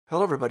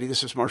Hello, everybody.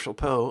 This is Marshall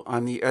Poe.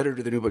 I'm the editor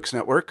of the New Books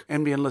Network.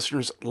 NBN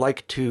listeners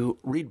like to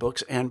read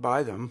books and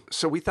buy them.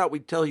 So we thought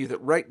we'd tell you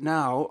that right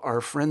now, our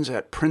friends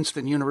at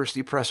Princeton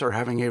University Press are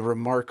having a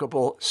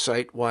remarkable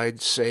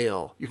site-wide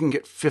sale. You can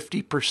get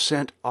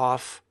 50%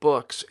 off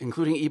books,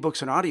 including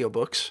ebooks and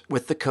audiobooks,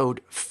 with the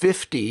code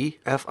 50,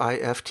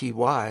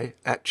 F-I-F-T-Y,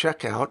 at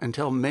checkout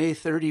until May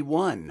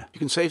 31. You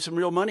can save some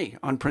real money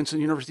on Princeton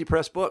University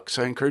Press books.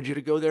 I encourage you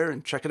to go there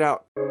and check it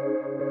out.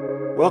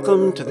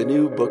 Welcome to the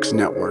New Books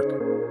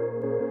Network.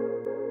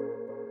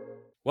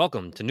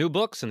 Welcome to New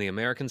Books in the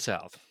American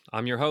South.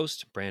 I'm your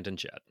host, Brandon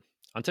Jett.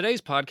 On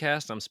today's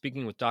podcast, I'm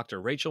speaking with Dr.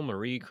 Rachel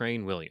Marie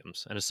Crane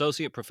Williams, an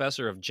associate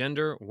professor of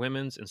gender,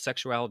 women's, and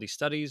sexuality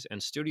studies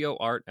and studio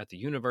art at the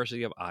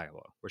University of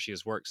Iowa, where she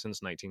has worked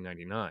since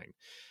 1999.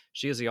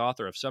 She is the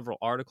author of several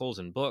articles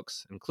and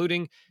books,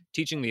 including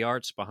Teaching the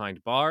Arts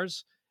Behind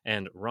Bars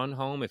and Run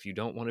Home If You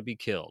Don't Want to Be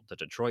Killed, The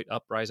Detroit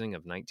Uprising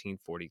of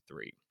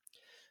 1943.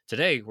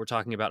 Today, we're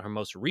talking about her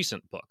most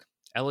recent book,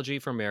 Elegy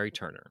for Mary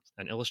Turner,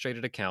 an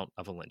illustrated account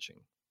of a lynching,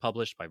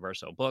 published by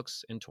Verso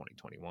Books in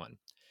 2021.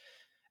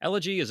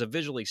 Elegy is a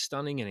visually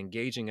stunning and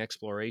engaging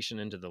exploration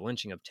into the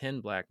lynching of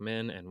 10 black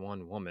men and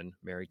one woman,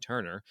 Mary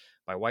Turner,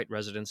 by white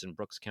residents in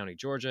Brooks County,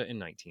 Georgia in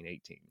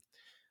 1918.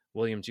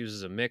 Williams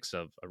uses a mix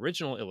of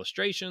original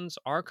illustrations,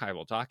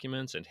 archival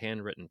documents, and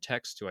handwritten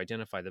text to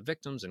identify the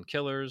victims and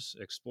killers,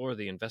 explore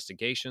the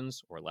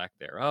investigations, or lack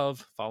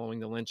thereof, following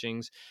the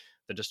lynchings,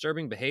 the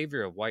disturbing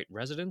behavior of white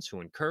residents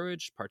who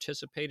encouraged,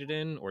 participated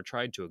in, or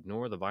tried to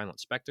ignore the violent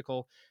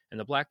spectacle, and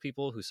the black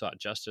people who sought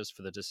justice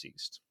for the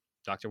deceased.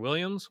 Dr.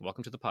 Williams,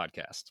 welcome to the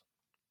podcast.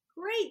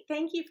 Great.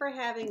 Thank you for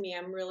having me.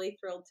 I'm really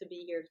thrilled to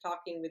be here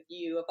talking with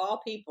you, of all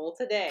people,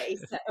 today.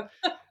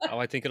 Oh,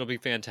 I think it'll be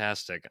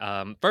fantastic.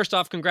 First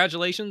off,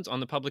 congratulations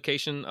on the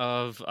publication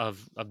of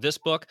this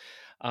book.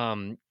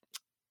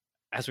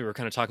 As we were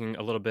kind of talking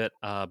a little bit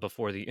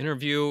before the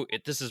interview,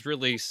 this is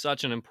really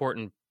such an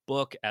important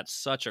book at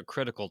such a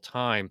critical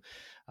time,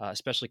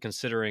 especially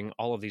considering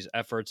all of these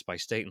efforts by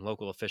state and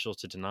local officials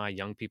to deny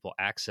young people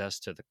access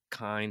to the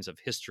kinds of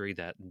history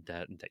that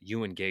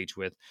you engage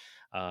with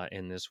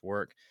in this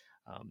work.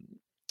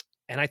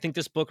 And I think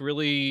this book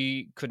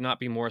really could not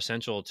be more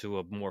essential to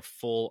a more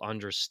full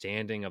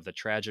understanding of the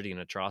tragedy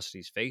and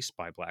atrocities faced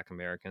by Black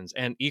Americans,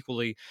 and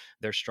equally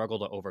their struggle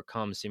to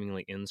overcome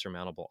seemingly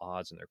insurmountable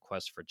odds in their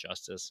quest for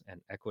justice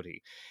and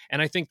equity.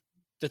 And I think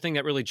the thing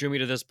that really drew me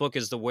to this book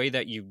is the way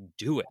that you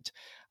do it.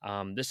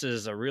 This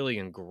is a really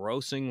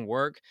engrossing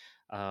work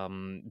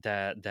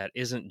that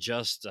isn't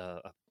just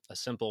a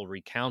simple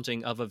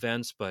recounting of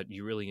events, but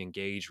you really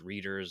engage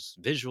readers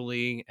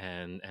visually,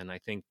 and I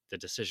think the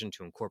decision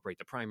to incorporate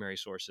the primary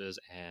sources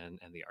and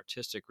the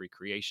artistic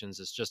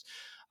recreations is just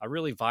a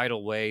really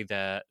vital way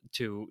that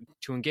to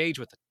engage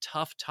with a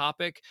tough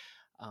topic.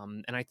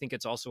 And I think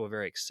it's also a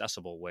very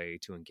accessible way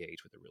to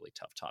engage with a really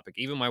tough topic.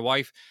 Even my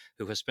wife,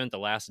 who has spent the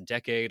last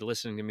decade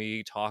listening to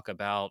me talk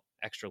about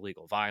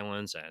extralegal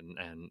violence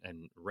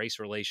and race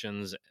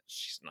relations,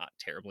 she's not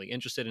terribly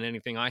interested in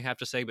anything I have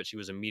to say, but she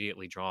was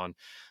immediately drawn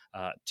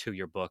to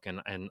your book.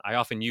 And I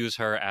often use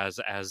her as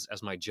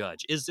my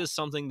judge. Is this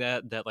something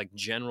that like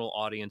general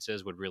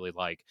audiences would really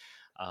like?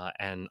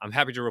 And I'm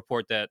happy to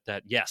report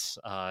that yes,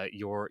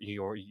 your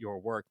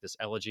work, this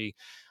elegy,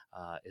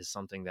 is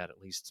something that,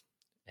 at least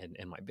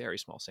in my very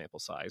small sample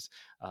size,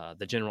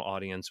 the general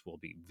audience will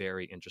be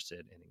very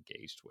interested and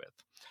engaged with.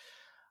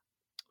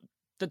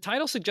 The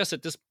title suggests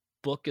that this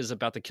book is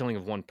about the killing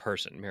of one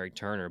person, Mary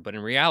Turner, but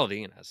in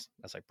reality, and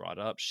as I brought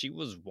up, she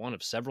was one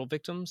of several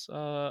victims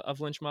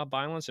of lynch mob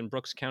violence in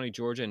Brooks County,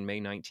 Georgia in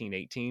May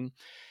 1918.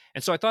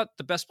 And so I thought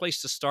the best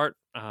place to start,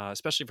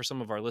 especially for some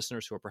of our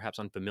listeners who are perhaps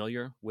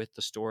unfamiliar with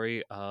the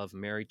story of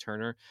Mary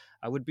Turner,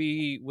 would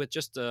be with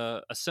just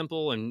a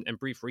simple and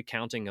brief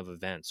recounting of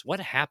events. What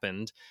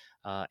happened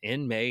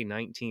in May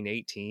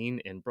 1918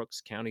 in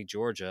Brooks County,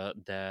 Georgia,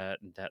 that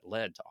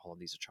led to all of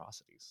these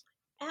atrocities?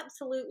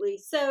 Absolutely.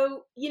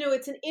 So,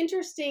 it's an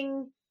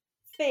interesting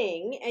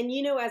thing. And,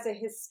 as a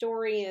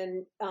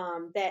historian,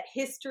 that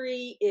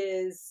history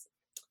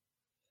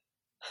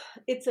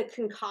it's a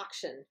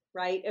concoction,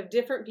 right, of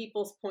different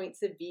people's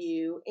points of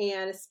view,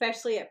 and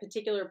especially at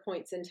particular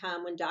points in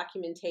time when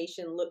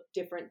documentation looked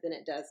different than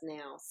it does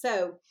now.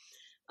 So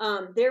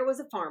there was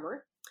a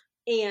farmer,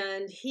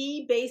 and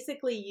he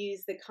basically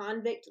used the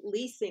convict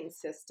leasing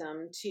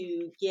system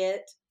to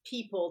get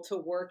people to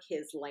work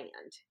his land.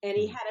 And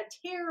he had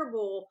a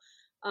terrible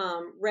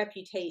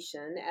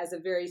reputation as a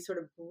very sort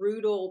of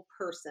brutal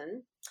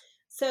person.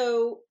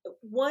 So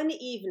one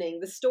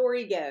evening, the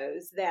story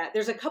goes that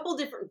there's a couple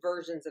different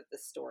versions of the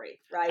story,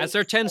 right? As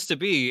there tends to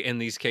be in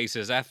these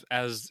cases,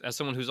 as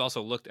someone who's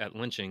also looked at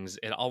lynchings,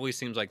 it always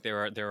seems like there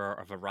are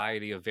a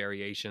variety of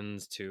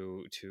variations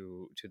to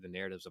the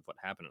narratives of what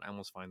happened. And I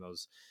almost find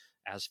those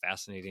as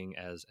fascinating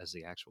as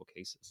the actual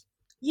cases.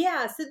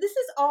 Yeah, so this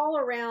is all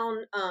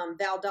around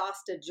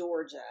Valdosta,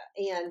 Georgia,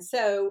 and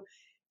so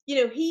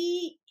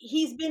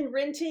he's been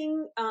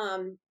renting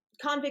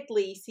convict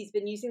lease. He's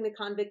been using the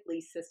convict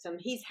lease system.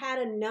 He's had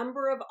a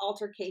number of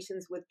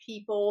altercations with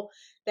people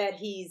that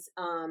he's,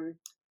 quote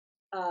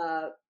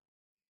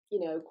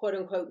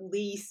unquote,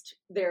 leased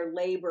their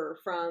labor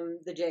from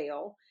the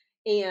jail.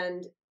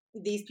 And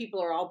these people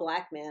are all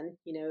Black men.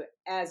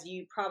 As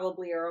you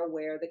probably are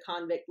aware, the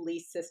convict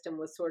lease system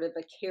was sort of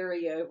a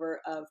carryover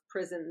of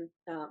prison,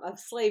 of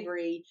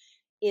slavery,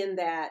 in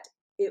that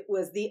it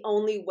was the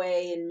only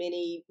way in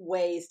many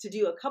ways to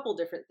do a couple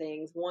different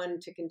things. One,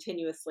 to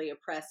continuously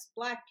oppress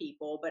Black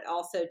people, but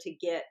also to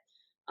get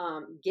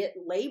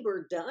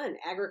labor done,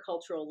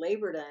 agricultural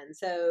labor done.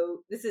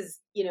 So this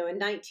is, in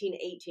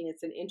 1918,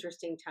 it's an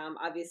interesting time.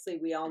 Obviously,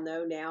 we all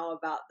know now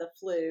about the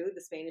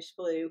Spanish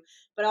flu,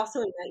 but also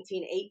in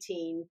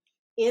 1918,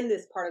 in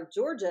this part of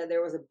Georgia,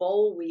 there was a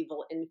boll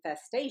weevil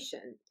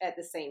infestation at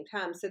the same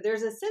time. So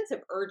there's a sense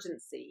of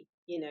urgency,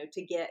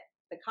 to get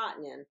the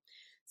cotton in.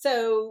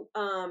 So,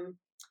 I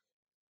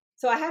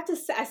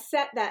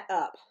set that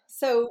up.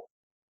 So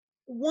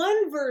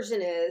one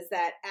version is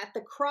that at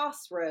the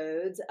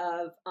crossroads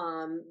of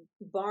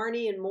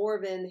Barney and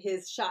Morven,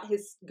 his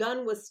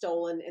gun was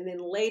stolen, and then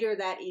later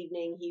that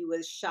evening he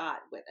was shot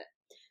with it.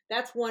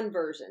 That's one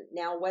version.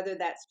 Now, whether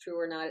that's true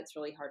or not, it's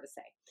really hard to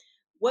say.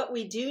 What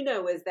we do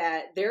know is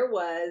that there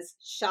was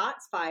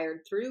shots fired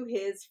through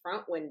his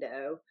front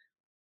window.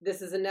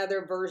 This is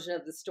another version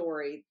of the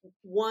story.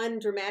 One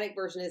dramatic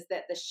version is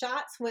that the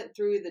shots went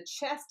through the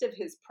chest of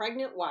his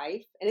pregnant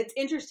wife. And it's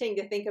interesting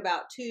to think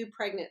about two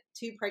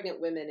pregnant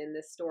women in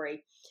this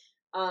story.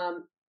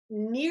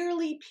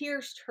 Nearly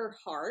pierced her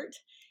heart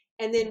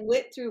and then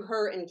went through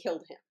her and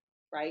killed him,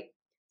 right?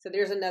 So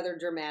there's another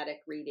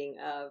dramatic reading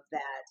of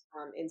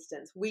that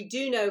instance. We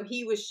do know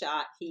he was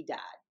shot, he died.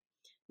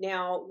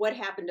 Now, what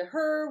happened to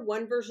her?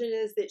 One version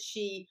is that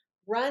she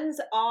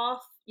runs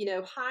off,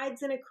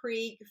 hides in a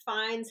creek,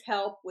 finds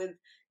help with,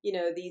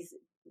 these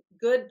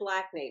good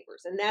Black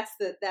neighbors. And that's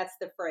the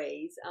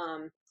phrase.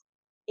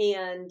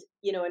 And,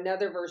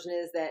 another version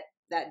is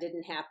that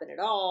didn't happen at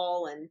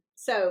all. And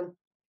so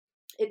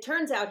it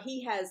turns out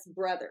he has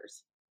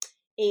brothers,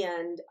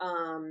 and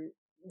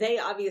they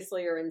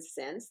obviously are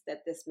incensed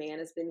that this man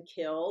has been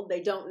killed.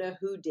 They don't know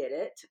who did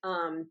it.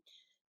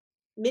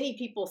 Many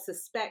people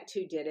suspect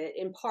who did it,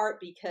 in part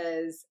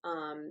because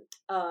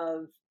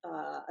of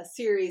a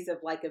series of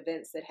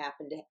events that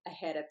happened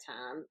ahead of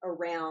time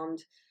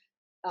around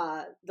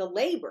the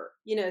labor.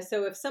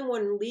 So if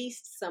someone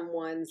leased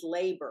someone's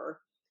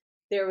labor,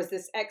 there was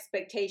this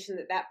expectation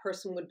that that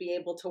person would be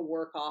able to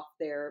work off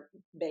their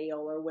bail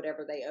or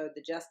whatever they owed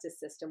the justice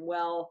system.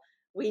 Well,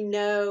 we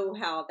know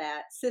how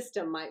that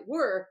system might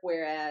work,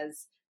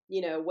 whereas,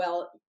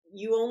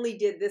 you only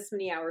did this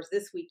many hours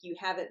this week, you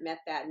haven't met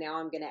that, now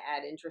I'm going to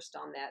add interest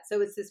on that.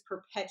 So it's this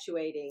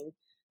perpetuating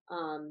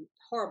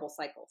horrible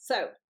cycle.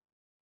 So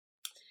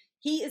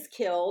he is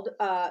killed.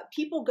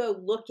 People go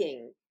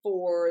looking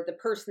for the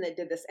person that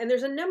did this. And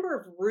there's a number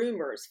of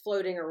rumors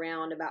floating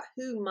around about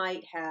who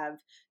might have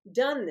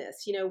done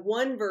this.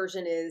 One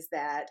version is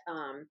that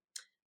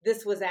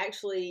this was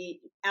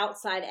actually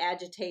outside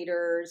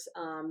agitators,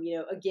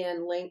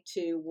 again, linked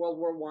to World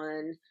War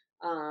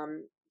I,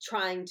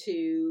 trying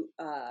to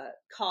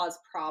cause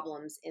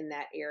problems in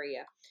that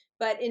area.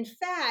 But in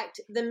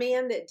fact, the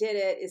man that did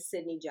it is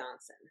Sidney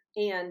Johnson.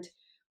 And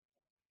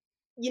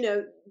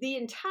the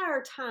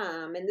entire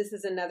time, and this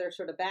is another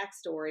sort of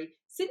backstory,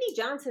 Sidney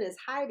Johnson is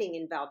hiding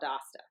in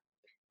Valdosta.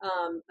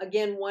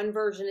 Again, one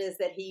version is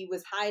that he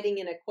was hiding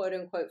in a quote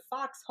unquote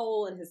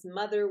foxhole and his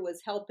mother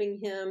was helping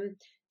him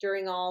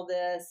during all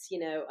this.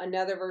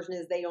 Another version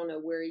is they don't know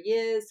where he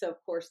is. So of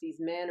course these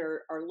men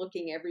are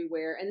looking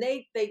everywhere, and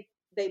they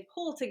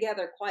pull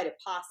together quite a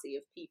posse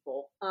of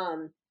people.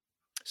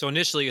 So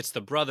initially it's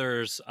the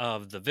brothers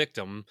of the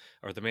victim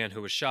or the man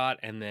who was shot,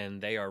 and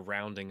then they are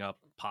rounding up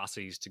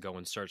posses to go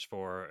and search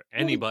for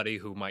anybody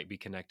who might be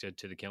connected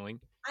to the killing.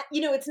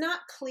 It's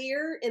not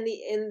clear in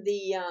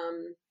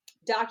the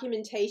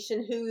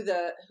documentation who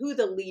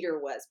the leader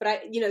was,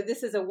 but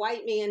this is a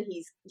white man.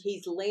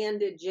 He's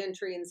landed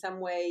gentry in some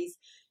ways.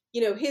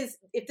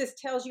 If this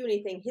tells you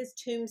anything, his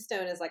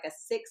tombstone is like a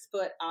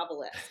 6-foot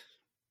obelisk,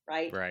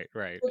 right?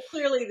 Right. So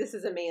clearly this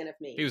is a man of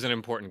means. He was an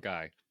important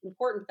guy.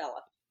 Important fella.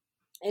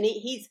 And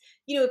he's,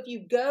 if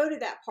you go to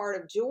that part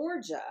of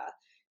Georgia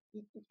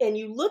and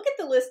you look at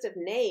the list of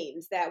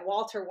names that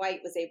Walter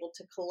White was able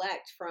to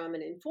collect from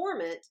an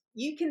informant,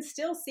 you can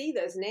still see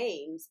those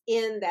names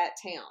in that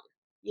town,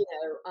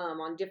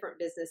 on different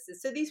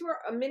businesses. So these were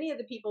many of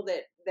the people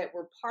that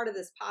were part of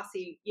this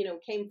posse,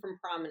 came from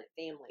prominent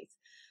families.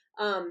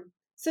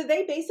 So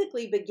they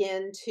basically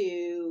begin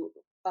to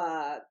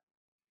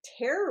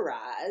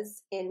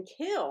terrorize and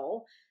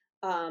kill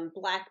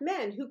Black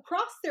men who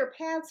crossed their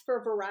paths for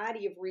a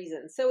variety of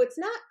reasons. So it's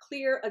not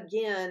clear,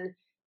 again,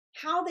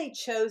 how they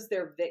chose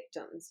their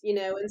victims.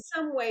 In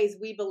some ways,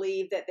 we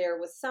believe that there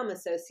was some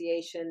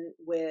association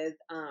with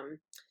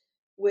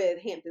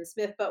Hampton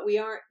Smith, but we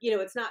aren't,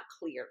 it's not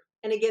clear.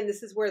 And again,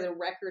 this is where the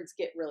records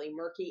get really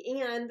murky.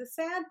 And the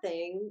sad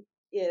thing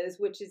is,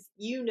 which is,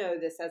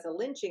 this as a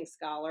lynching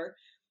scholar,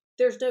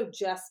 there's no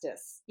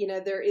justice.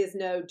 There is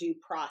no due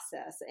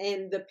process,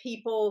 and the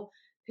people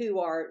who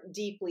are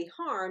deeply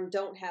harmed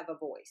don't have a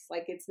voice.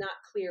 Like, it's not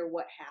clear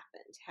what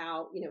happened,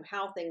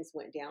 how things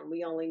went down.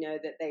 We only know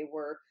that they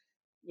were,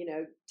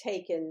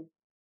 taken,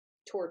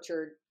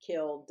 tortured,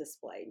 killed,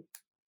 displayed.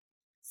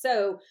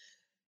 So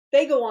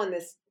they go on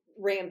this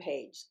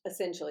rampage,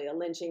 essentially a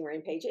lynching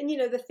rampage. And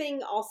the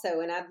thing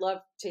also, and I'd love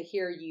to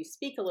hear you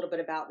speak a little bit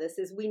about this,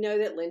 is we know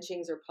that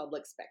lynchings are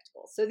public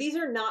spectacles. So these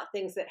are not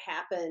things that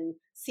happen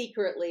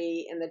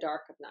secretly in the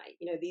dark of night.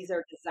 These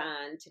are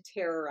designed to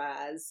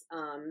terrorize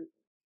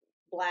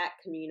Black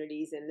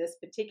communities in this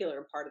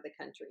particular part of the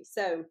country.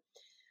 So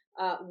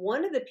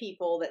one of the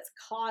people that's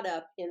caught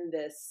up in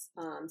this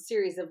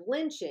series of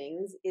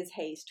lynchings is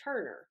Hayes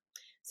Turner.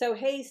 So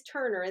Hayes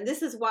Turner, and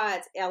this is why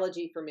it's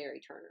Elegy for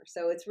Mary Turner.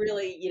 So it's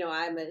really,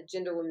 I'm a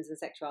gender, women's, and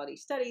sexuality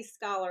studies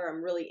scholar.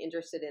 I'm really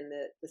interested in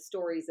the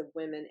stories of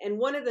women.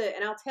 And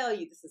and I'll tell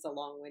you, this is a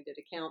long-winded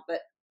account,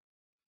 but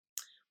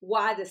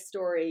why this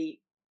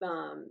story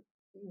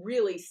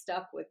really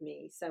stuck with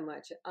me so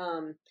much.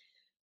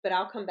 But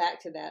I'll come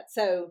back to that.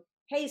 So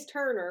Hayes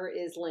Turner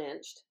is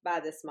lynched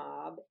by this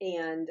mob,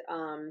 and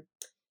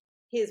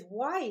his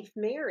wife,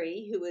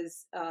 Mary, who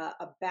is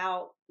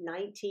about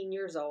 19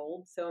 years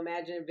old, so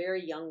imagine a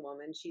very young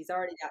woman. She's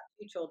already got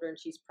 2 children.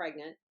 She's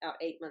pregnant, about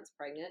 8 months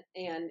pregnant.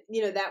 And,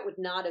 that would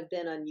not have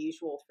been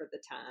unusual for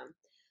the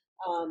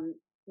time.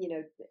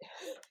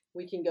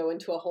 We can go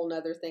into a whole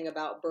nother thing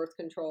about birth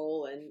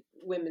control and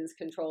women's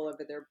control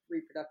over their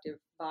reproductive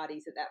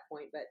bodies at that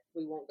point, but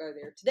we won't go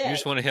there today. You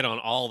just want to hit on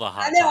all the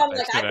hot I know,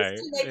 topics I'm today. I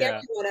just want to make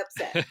everyone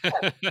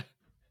upset. So,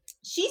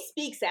 she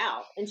speaks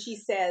out and she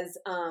says,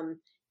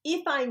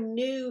 if I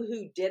knew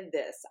who did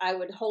this, I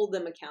would hold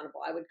them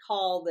accountable. I would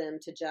call them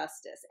to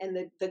justice.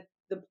 And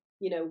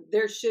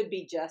there should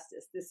be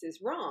justice. This is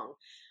wrong.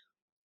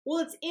 Well,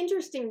 it's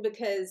interesting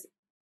because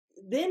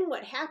then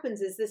what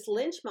happens is this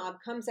lynch mob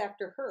comes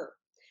after her.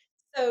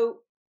 So,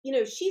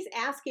 she's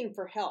asking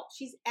for help.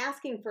 She's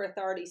asking for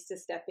authorities to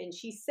step in.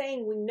 She's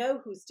saying, we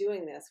know who's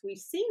doing this. We've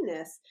seen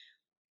this.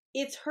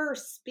 It's her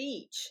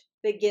speech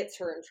that gets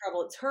her in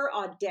trouble. It's her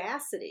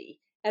audacity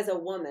as a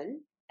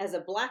woman, as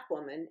a Black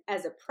woman,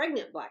 as a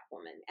pregnant Black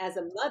woman, as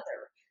a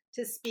mother,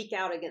 to speak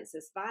out against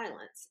this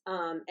violence.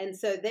 And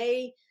so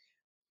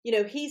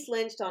he's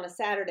lynched on a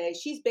Saturday.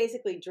 She's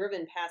basically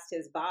driven past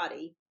his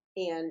body.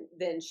 And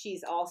then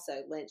she's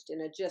also lynched in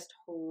a just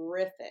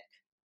horrific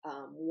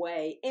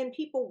way. And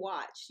people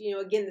watch.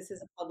 Again, this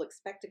is a public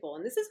spectacle.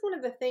 And this is one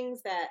of the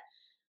things that,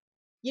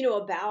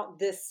 about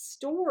this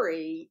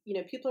story,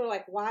 people are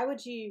like, why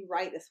would you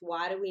write this?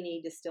 Why do we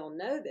need to still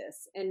know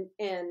this? And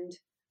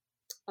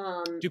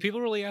do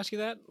people really ask you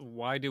that?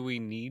 Why do we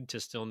need to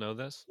still know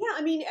this? Yeah,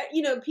 I mean,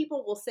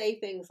 people will say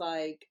things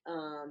like,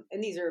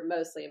 and these are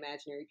mostly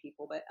imaginary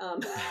people, but will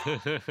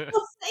say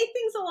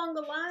things along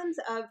the lines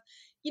of,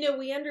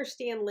 we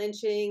understand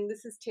lynching.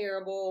 This is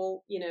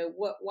terrible.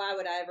 Why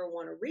would I ever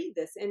want to read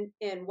this?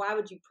 And why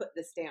would you put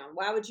this down?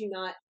 Why would you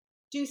not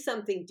do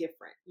something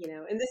different?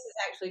 And this has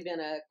actually been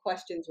a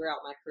question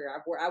throughout my career.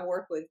 I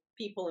work with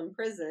people in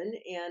prison,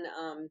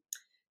 and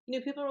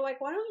people are like,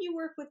 why don't you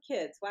work with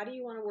kids? Why do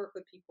you want to work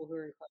with people who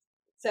are in custody?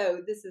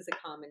 So this is a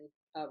common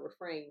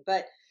refrain,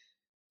 but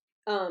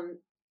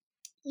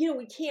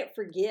we can't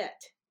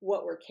forget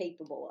what we're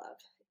capable of.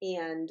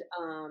 And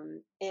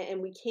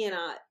we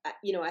cannot,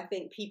 I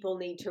think people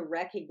need to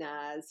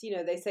recognize,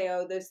 they say,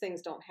 oh, those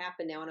things don't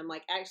happen now. And I'm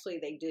like, actually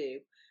they do.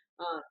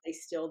 They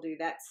still do.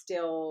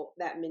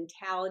 That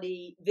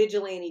mentality,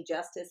 vigilante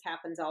justice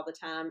happens all the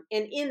time.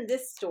 And in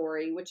this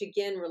story, which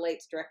again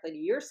relates directly to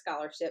your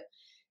scholarship,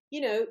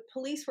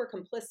 police were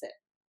complicit.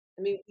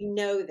 I mean, we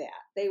know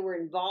that they were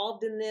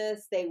involved in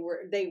this. They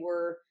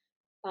were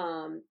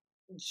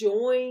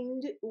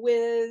joined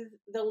with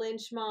the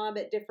lynch mob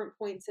at different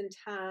points in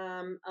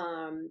time.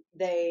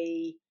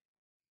 They,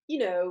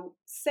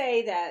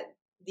 say that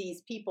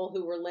these people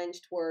who were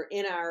lynched were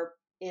in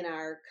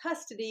our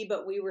custody,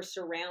 but we were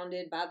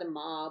surrounded by the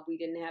mob. We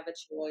didn't have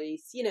a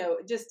choice.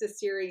 Just a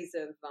series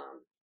of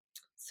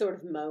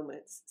sort of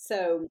moments.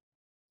 So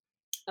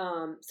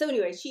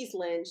anyway, she's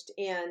lynched,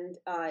 and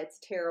it's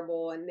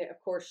terrible. And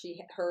of course,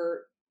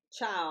 her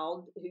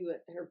child,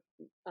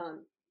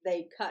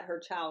 they cut her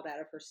child out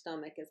of her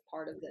stomach as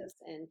part of this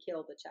and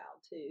killed the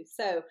child too.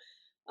 So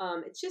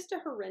it's just a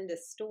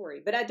horrendous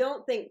story. But I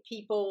don't think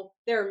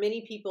there are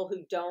many people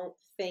who don't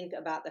think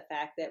about the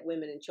fact that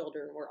women and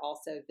children were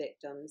also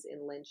victims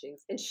in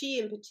lynchings. And she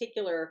in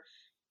particular,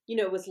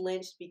 was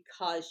lynched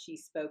because she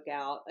spoke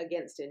out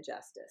against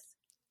injustice.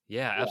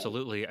 Yeah,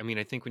 absolutely. I mean,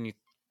 I think when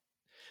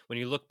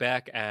you look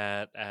back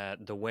at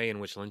the way in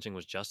which lynching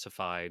was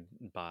justified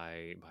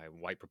by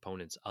white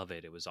proponents of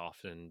it, it was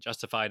often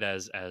justified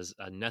as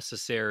a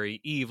necessary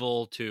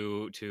evil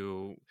to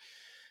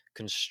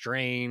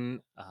constrain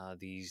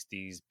these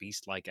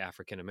beast-like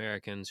African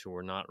Americans who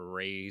were not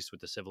raised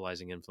with the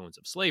civilizing influence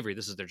of slavery.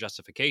 This is their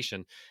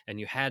justification, and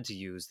you had to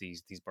use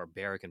these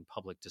barbaric and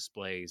public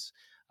displays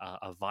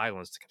of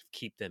violence to kind of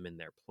keep them in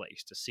their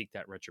place, to seek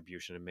that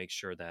retribution and make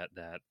sure that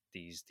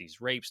these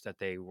rapes that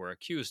they were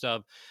accused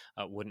of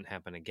wouldn't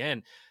happen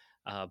again.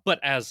 But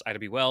as Ida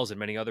B. Wells and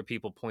many other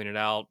people pointed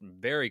out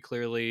very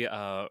clearly,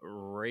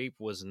 rape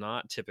was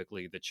not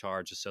typically the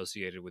charge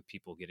associated with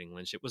people getting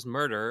lynched. It was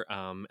murder.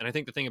 And I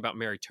think the thing about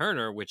Mary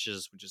Turner, which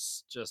is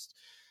just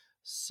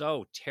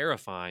so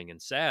terrifying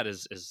and sad,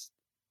 is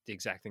the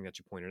exact thing that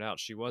you pointed out.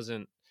 She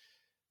wasn't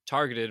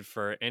targeted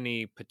for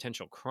any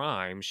potential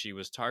crime. She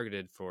was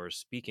targeted for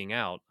speaking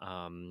out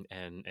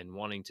and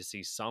wanting to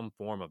see some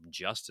form of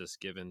justice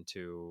given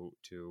to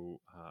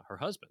her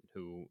husband,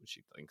 who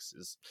she thinks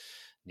is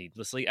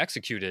needlessly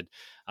executed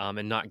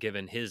and not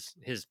given his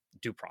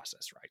due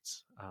process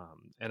rights.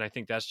 And I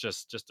think that's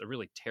just a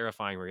really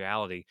terrifying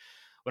reality.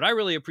 What I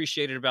really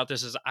appreciated about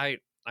this is I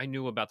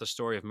knew about the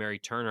story of Mary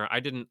Turner. I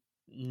didn't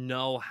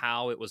know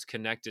how it was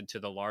connected to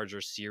the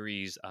larger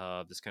series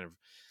of this kind of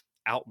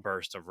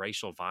outburst of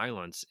racial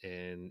violence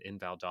in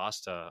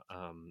Valdosta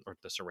or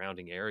the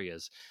surrounding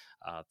areas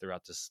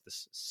throughout this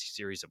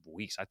series of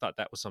weeks. I thought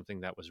that was something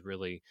that was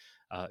really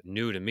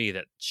new to me,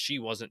 that she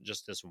wasn't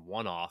just this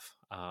one-off.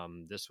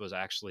 This was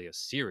actually a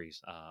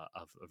series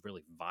of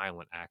really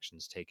violent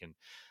actions taken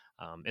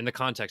in the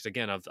context,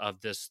 again,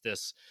 of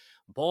this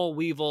boll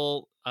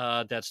weevil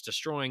that's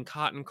destroying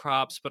cotton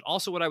crops. But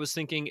also what I was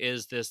thinking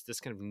is this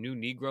kind of new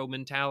Negro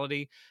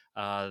mentality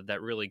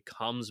that really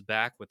comes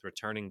back with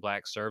returning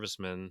Black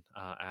servicemen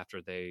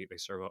after they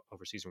serve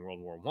overseas in World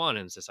War I. And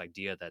it's this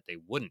idea that they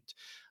wouldn't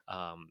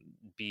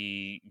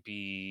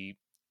be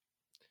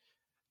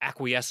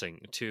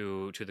acquiescing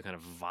to the kind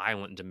of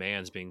violent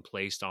demands being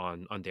placed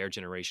on their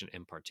generation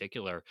in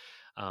particular.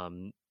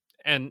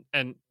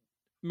 And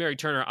Mary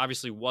Turner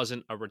obviously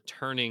wasn't a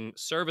returning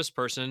service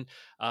person,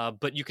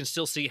 but you can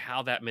still see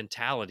how that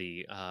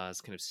mentality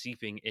is kind of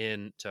seeping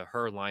into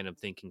her line of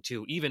thinking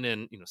too. Even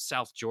in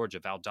South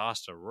Georgia,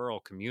 Valdosta, rural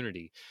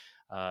community,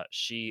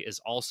 she is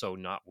also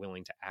not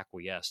willing to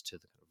acquiesce to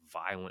the kind of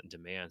violent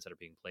demands that are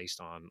being placed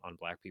on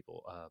Black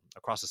people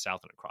across the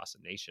South and across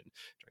the nation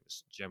during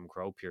this Jim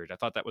Crow period. I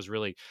thought that was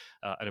really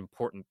an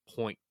important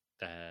point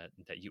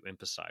that you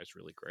emphasized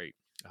really great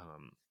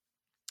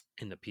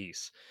in the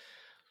piece.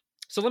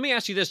 So let me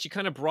ask you this. You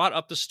kind of brought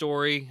up the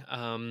story.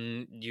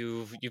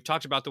 You've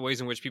talked about the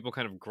ways in which people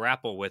kind of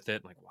grapple with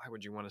it. Like, why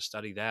would you want to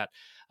study that?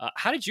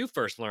 How did you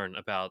first learn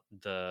about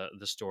the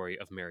story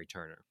of Mary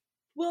Turner?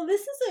 Well,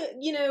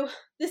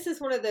 this is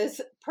one of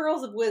those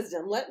pearls of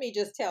wisdom. Let me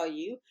just tell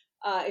you,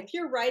 if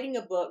you're writing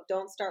a book,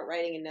 don't start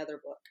writing another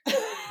book.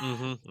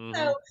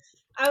 So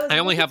I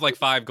only have like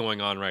 5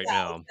 going on right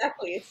now.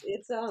 Exactly.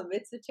 It's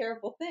a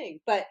terrible thing.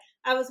 But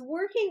I was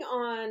working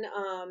on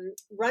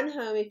Run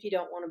Home If You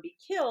Don't Want to Be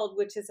Killed,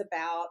 which is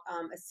about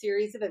a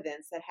series of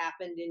events that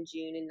happened in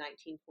June in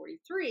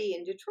 1943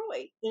 in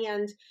Detroit.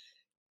 And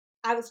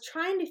I was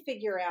trying to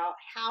figure out,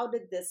 how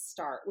did this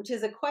start, which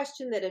is a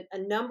question that a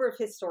number of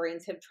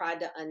historians have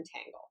tried to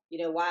untangle.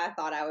 Why I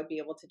thought I would be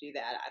able to do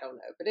that, I don't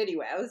know. But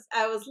anyway,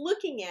 I was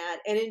looking at,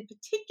 and in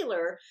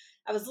particular,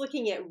 I was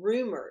looking at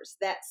rumors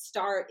that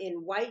start in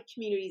white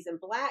communities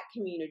and Black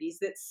communities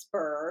that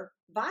spur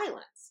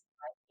violence,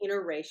 right?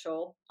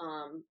 Interracial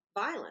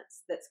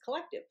violence that's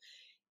collective.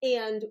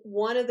 And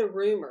one of the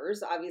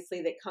rumors,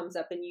 obviously, that comes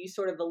up, and you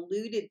sort of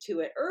alluded to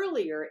it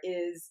earlier,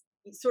 is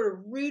sort of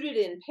rooted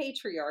in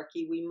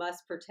patriarchy. We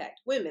must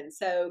protect women.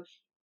 So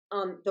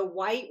the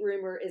white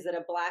rumor is that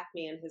a Black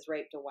man has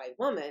raped a white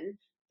woman.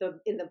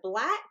 In the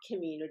Black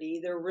community,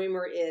 the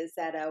rumor is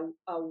that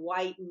a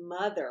white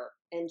mother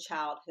and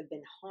child have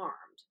been harmed,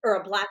 or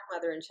a Black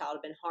mother and child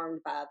have been harmed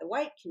by the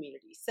white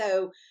community.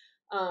 So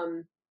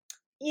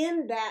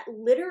in that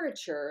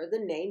literature, the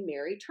name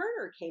Mary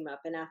Turner came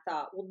up, and I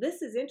thought, well,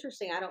 this is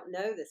interesting. I don't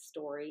know this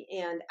story.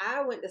 And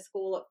I went to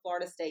school at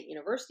Florida State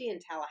University in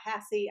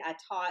Tallahassee. I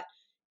taught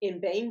in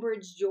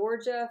Bainbridge,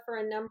 Georgia for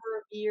a number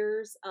of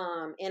years.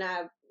 And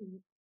I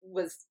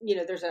was,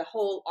 there's a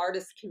whole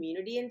artist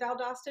community in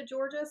Valdosta,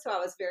 Georgia. So I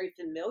was very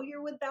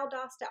familiar with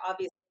Valdosta.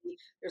 Obviously,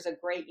 there's a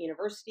great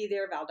university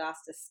there,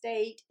 Valdosta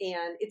State,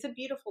 and it's a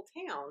beautiful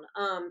town.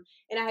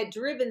 And I had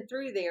driven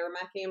through there.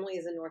 My family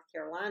is in North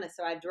Carolina,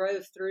 so I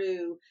drove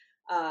through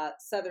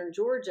southern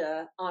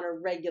Georgia on a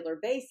regular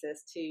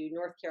basis to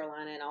North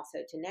Carolina and also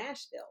to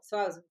Nashville. So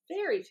I was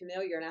very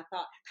familiar, and I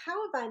thought,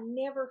 how have I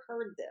never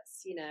heard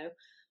this?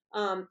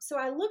 So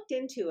I looked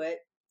into it,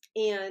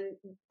 and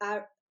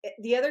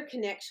the other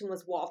connection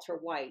was Walter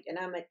White. And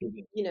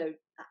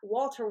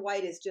Walter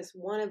White is just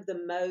one of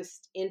the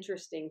most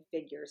interesting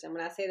figures. And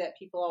when I say that,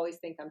 people always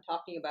think I'm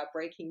talking about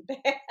Breaking Bad,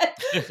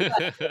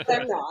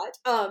 but I'm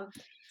not.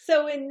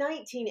 So in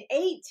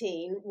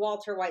 1918,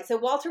 Walter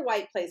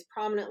White plays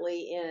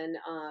prominently in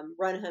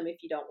Run Home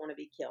If You Don't Want to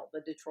Be Killed,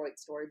 the Detroit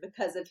story,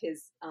 because of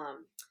his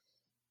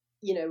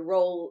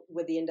role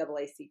with the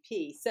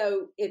NAACP.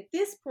 So at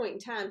this point in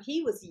time,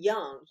 he was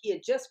young. He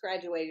had just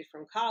graduated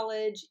from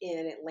college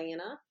in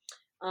Atlanta.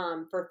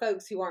 For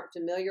folks who aren't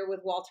familiar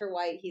with Walter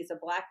White, he's a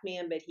Black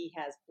man, but he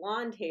has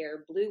blonde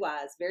hair, blue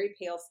eyes, very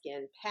pale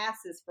skin,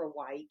 passes for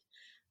white,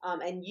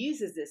 and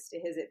uses this to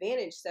his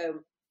advantage. So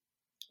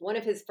one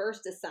of his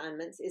first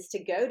assignments is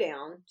to go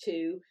down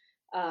to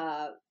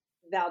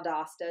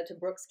Valdosta, to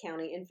Brooks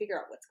County, and figure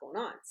out what's going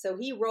on. So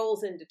he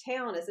rolls into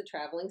town as a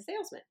traveling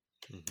salesman.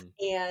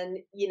 And,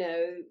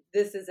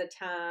 this is a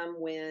time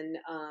when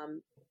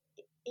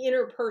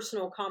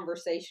interpersonal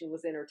conversation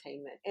was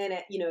entertainment. And,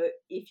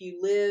 if you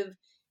live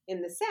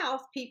in the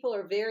South, people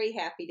are very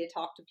happy to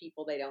talk to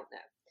people they don't know.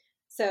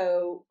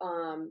 So,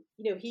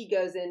 he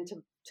goes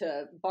into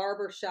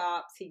barber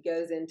shops, he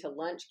goes into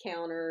lunch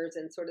counters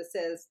and sort of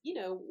says,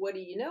 what do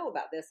you know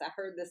about this? I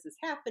heard this is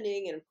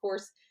happening. And of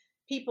course,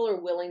 people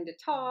are willing to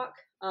talk.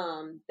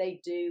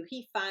 They do.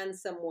 He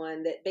finds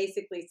someone that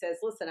basically says,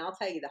 listen, I'll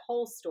tell you the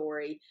whole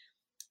story.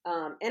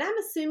 And I'm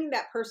assuming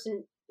that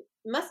person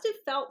must have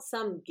felt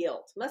some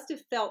guilt, must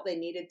have felt they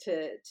needed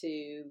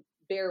to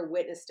bear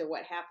witness to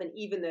what happened,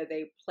 even though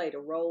they played a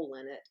role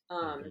in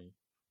it.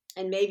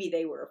 And maybe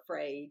they were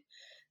afraid.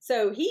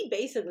 So he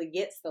basically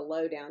gets the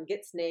lowdown,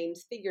 gets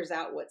names, figures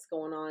out what's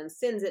going on,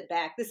 sends it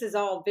back. This is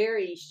all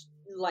very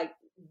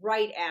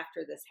right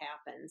after this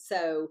happened.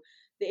 So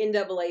the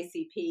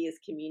NAACP is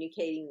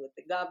communicating with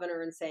the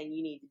governor and saying,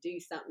 you need to do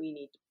something. You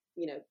need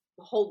to,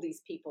 hold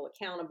these people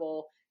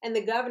accountable. And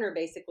the governor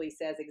basically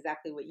says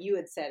exactly what you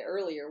had said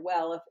earlier.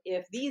 Well,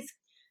 if these,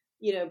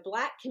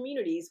 Black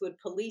communities would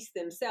police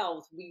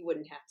themselves, we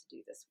wouldn't have to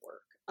do this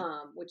work,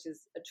 which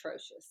is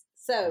atrocious.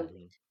 So,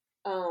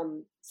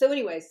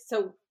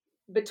 so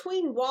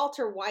between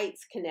Walter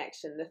White's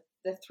connection,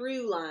 the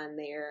through line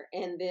there,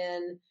 and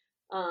then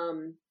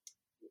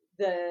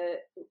the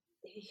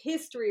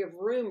history of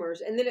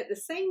rumors, and then at the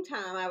same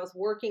time I was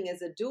working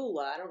as a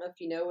doula. I don't know if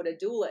you know what a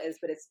doula is,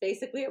 but it's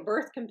basically a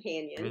birth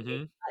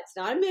companion. It's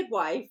not a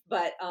midwife,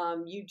 but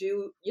you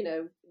do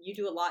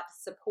a lot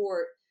to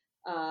support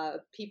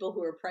people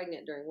who are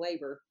pregnant during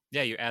labor.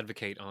 Yeah, you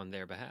advocate on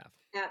their behalf.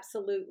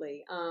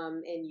 Absolutely.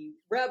 And you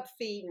rub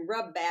feet and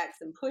rub backs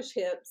and push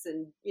hips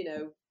and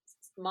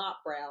mop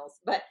brows.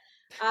 But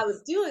I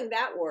was doing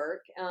that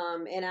work,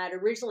 and I'd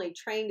originally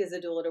trained as a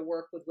doula to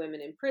work with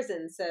women in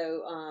prison.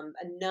 So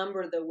a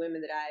number of the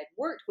women that I had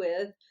worked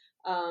with,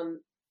 I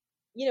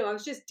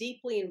was just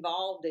deeply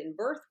involved in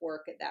birth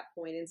work at that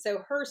point. And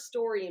so her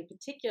story in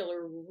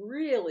particular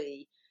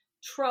really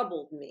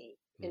troubled me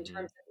in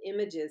terms of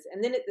images.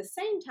 And then at the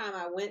same time,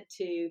 I went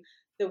to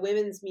the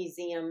Women's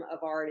Museum of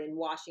Art in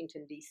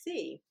Washington,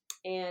 D.C.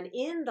 And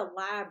in the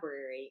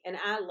library, and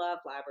I love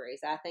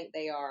libraries, I think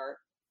they are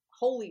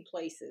holy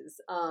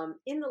places.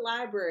 In the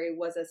library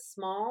was a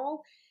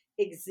small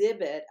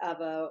exhibit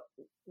of a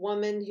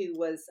woman who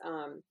was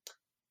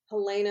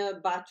Helena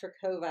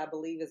Batrakova, I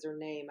believe is her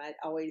name. I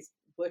always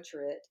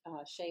butcher it.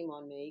 Shame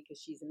on me,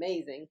 because she's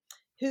amazing.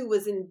 Who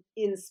was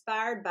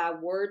inspired by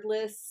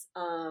wordless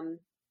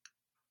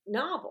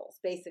novels,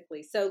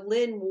 basically. So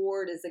Lynn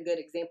Ward is a good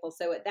example.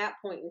 So at that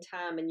point in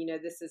time, and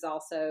this is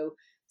also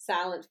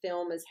silent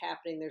film is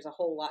happening. There's a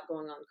whole lot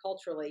going on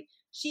culturally.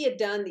 She had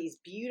done these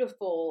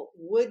beautiful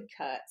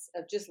woodcuts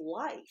of just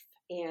life,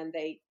 and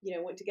they,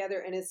 went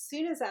together. And as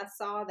soon as I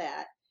saw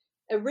that,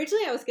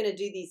 originally I was going to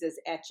do these as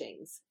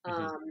etchings.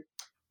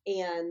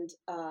 And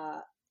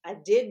I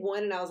did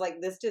one, and I was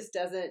like, this just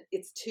doesn't,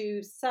 it's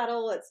too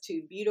subtle. It's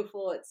too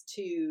beautiful. It's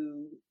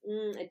too,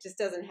 it just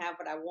doesn't have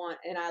what I want.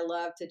 And I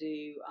love to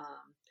do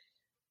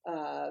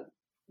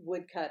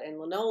woodcut and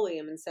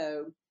linoleum. And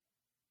so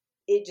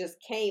it just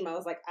came. I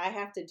was like, I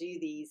have to do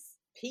these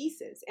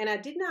pieces. And I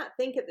did not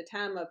think at the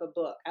time of a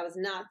book. I was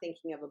not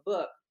thinking of a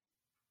book.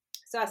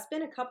 So I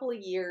spent a couple of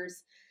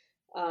years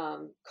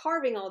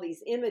carving all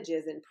these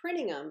images and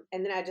printing them.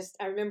 And then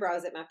I remember I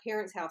was at my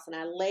parents' house and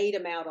I laid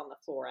them out on the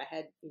floor. I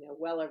had,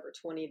 well over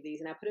 20 of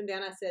these, and I put them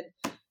down. I said,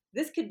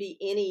 this could be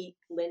any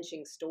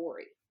lynching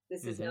story.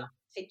 This is not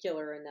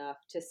particular enough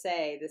to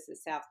say this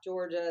is South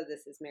Georgia,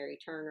 this is Mary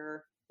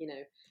Turner,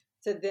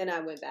 So then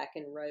I went back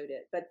and wrote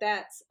it. But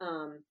that's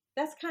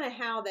kind of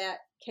how that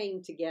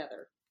came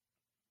together.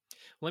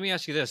 Let me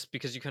ask you this,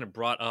 because you kind of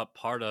brought up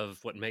part of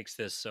what makes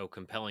this so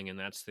compelling, and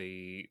that's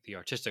the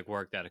artistic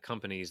work that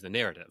accompanies the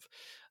narrative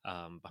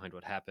behind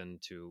what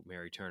happened to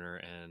Mary Turner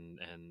and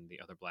the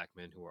other Black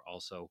men who were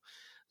also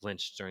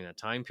lynched during that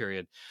time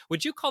period.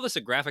 Would you call this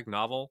a graphic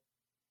novel?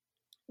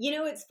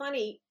 It's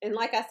funny. And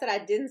like I said,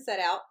 I didn't set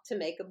out to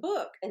make a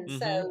book. And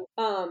so,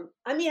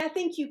 I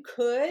think you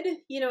could,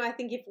 I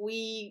think if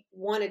we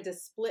wanted to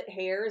split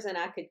hairs and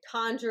I could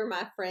conjure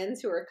my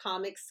friends who are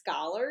comic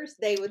scholars,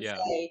 they would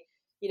say,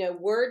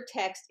 word,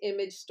 text,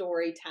 image,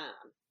 story,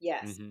 time.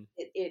 Yes,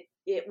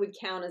 it would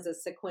count as a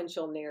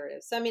sequential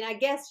narrative. So, I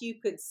guess you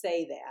could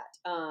say that.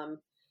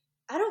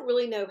 I don't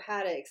really know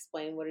how to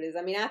explain what it is.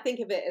 I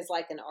think of it as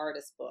like an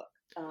artist book.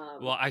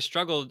 Well, I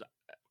struggled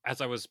as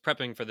I was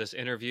prepping for this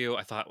interview,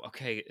 I thought,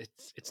 okay,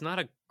 it's not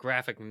a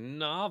graphic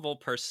novel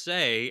per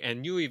se,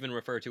 and you even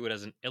refer to it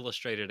as an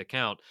illustrated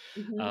account.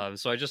 Mhm.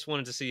 So I just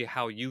wanted to see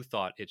how you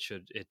thought it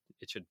should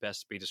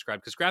best be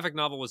described, because graphic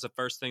novel was the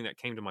first thing that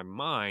came to my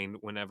mind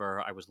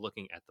whenever I was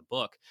looking at the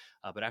book.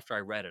 But after I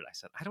read it, I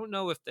said, I don't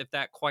know if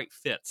that quite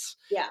fits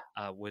Yeah.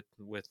 with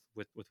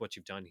what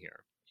you've done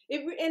here.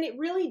 And it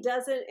really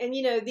doesn't. And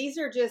these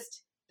are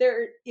just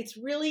there. It's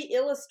really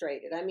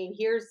illustrated. I mean,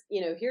 here's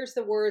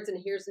the words, and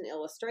here's an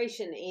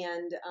illustration.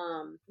 And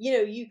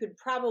you could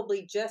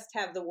probably just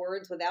have the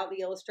words without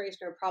the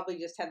illustration, or probably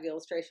just have the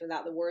illustration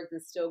without the words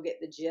and still get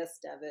the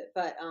gist of it.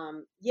 But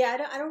yeah,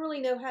 I don't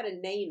really know how to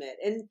name it.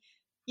 And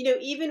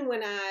even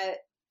when I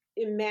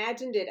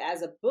imagined it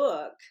as a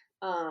book,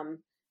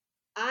 um,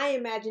 I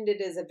imagined it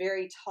as a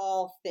very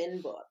tall,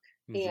 thin book,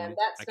 and I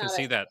that's can not a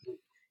see that.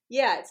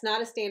 yeah, it's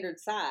not a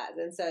standard size.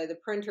 And so the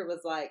printer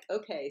was like,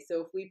 okay,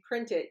 so if we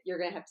print it, you're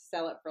going to have to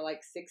sell it for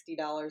like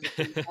 $60 a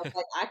piece. I was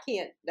like, I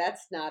can't,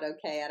 that's not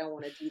okay. I don't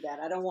want to do that.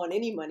 I don't want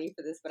any money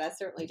for this, but I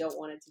certainly don't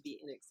want it to be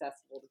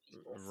inaccessible to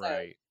people.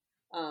 Right.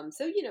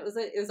 So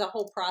it was a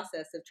whole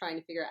process of trying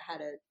to figure out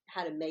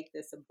how to make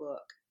this a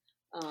book.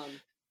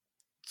 Um,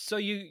 So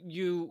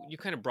you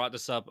kind of brought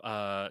this up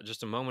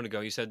just a moment ago.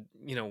 You said,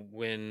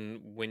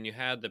 when you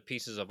had the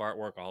pieces of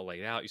artwork all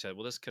laid out, you said,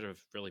 well, this could have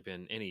really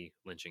been any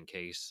lynching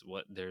case.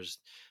 What there's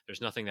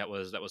nothing that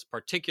was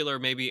particular,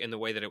 maybe in the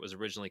way that it was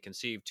originally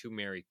conceived, to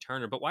Mary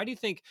Turner. But why do you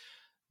think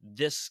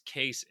this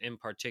case in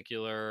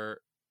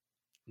particular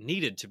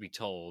needed to be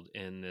told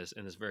in this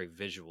very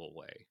visual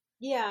way?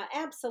 yeah,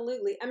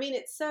 absolutely. I mean,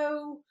 it's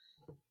so,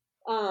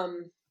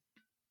 um,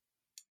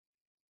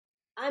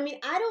 I mean,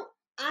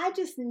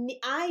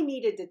 I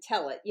needed to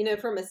tell it,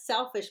 from a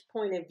selfish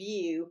point of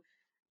view.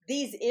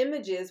 These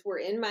images were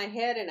in my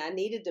head and I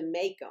needed to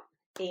make them.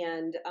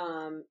 And,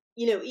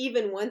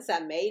 even once I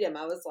made them,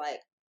 I was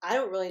like, I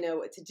don't really know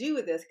what to do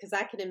with this, because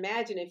I can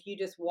imagine if you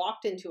just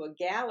walked into a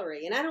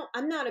gallery, and I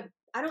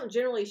don't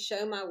generally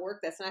show my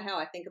work. That's not how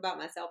I think about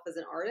myself as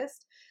an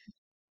artist.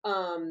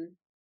 Um,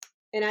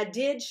 and I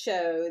did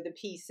show the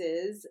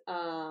pieces.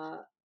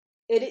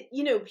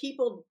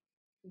 People,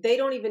 they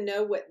don't even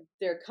know what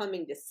they're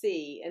coming to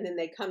see, and then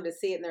they come to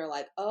see it and they're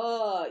like,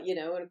 oh, and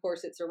of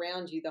course it's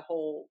around you the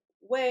whole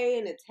way,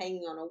 and it's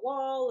hanging on a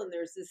wall, and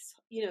there's this,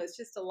 it's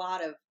just a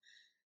lot of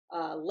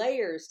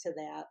layers to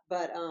that.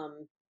 But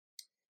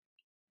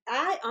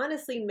I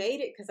honestly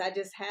made it because I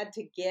just had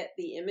to get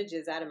the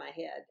images out of my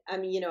head. I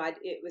mean,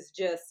 it was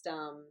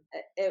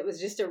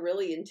just a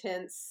really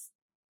intense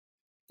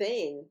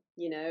thing.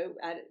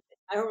 I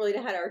don't really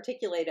know how to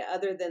articulate it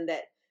other than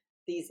that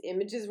these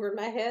images were in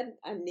my head.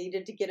 I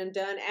needed to get them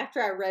done after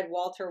I read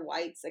Walter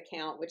White's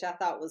account, which I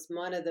thought was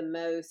one of the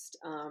most,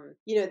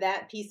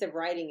 that piece of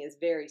writing is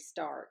very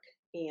stark.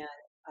 And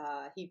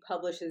he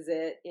publishes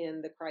it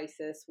in The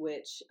Crisis,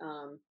 which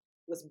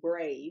was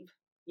brave,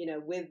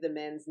 with the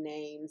men's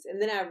names.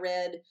 And then I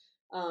read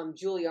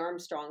Julie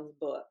Armstrong's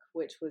book,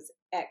 which was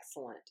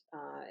excellent.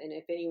 And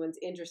if anyone's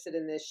interested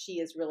in this, she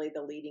is really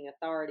the leading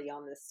authority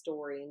on this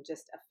story, and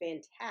just a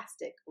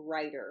fantastic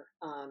writer.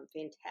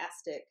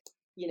 Fantastic.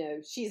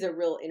 She's a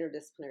real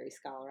interdisciplinary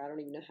scholar. I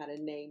don't even know how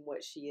to name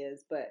what she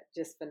is, but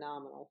just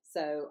phenomenal.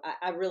 So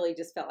I really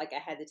just felt like I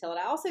had to tell it.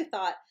 I also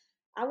thought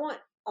I want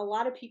a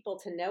lot of people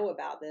to know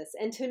about this.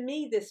 And to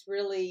me, this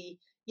really,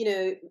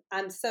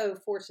 I'm so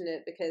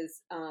fortunate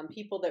because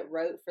people that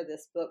wrote for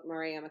this book,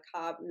 Mariam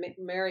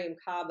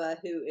Kaba,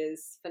 who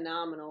is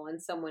phenomenal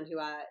and someone who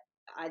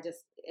I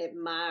just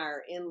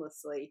admire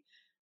endlessly.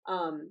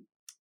 Um,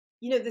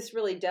 this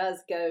really does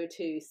go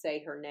to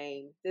say her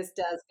name. This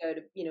does go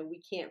to,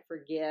 we can't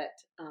forget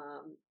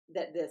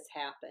that this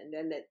happened,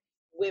 and that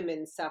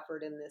women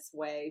suffered in this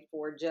way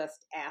for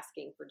just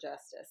asking for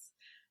justice.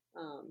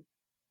 Um,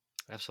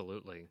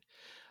 Absolutely.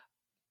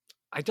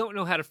 I don't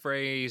know how to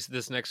phrase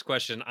this next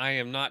question. I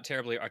am not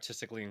terribly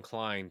artistically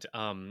inclined,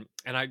 and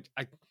I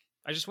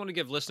just want to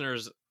give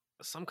listeners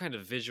some kind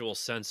of visual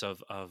sense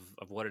of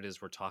what it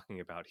is we're talking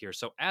about here.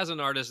 So, as an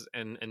artist,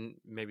 and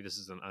maybe this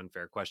is an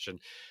unfair question,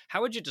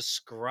 how would you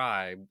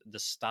describe the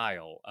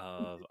style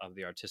of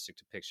the artistic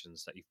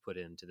depictions that you've put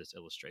into this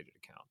illustrated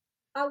account?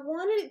 I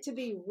wanted it to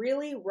be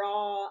really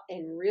raw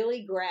and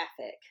really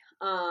graphic,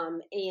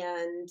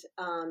 and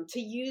to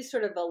use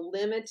sort of a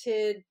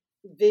limited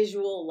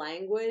visual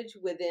language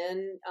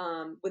within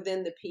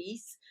the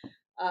piece.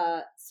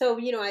 So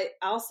I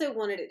also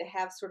wanted it to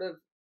have sort of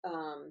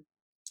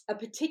a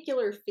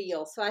particular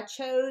feel. So I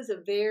chose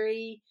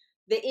the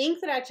ink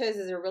that I chose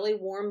is a really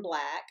warm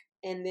black,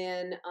 and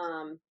then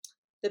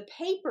the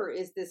paper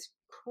is this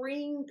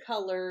cream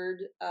colored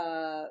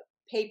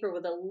paper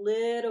with a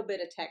little bit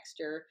of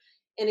texture.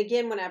 And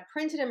again, when I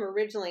printed them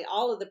originally,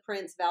 all of the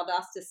prints,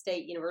 Valdosta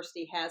State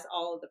University has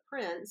all of the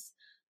prints.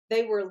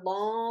 They were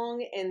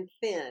long and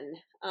thin.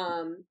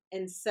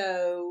 And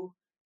so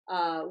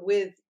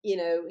with,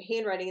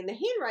 handwriting, and the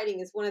handwriting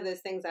is one of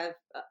those things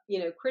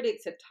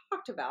critics have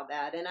talked about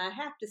that. And I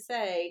have to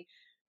say,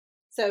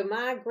 so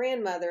my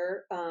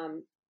grandmother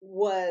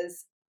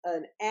was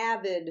an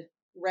avid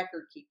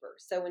record keeper.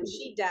 So when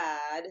she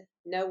died,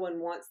 no one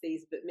wants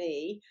these but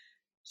me.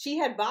 She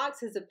had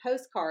boxes of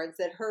postcards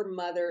that her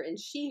mother and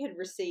she had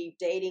received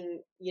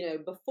dating,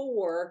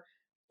 before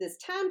this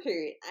time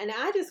period. And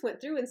I just went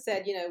through and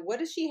said, what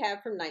does she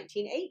have from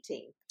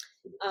 1918?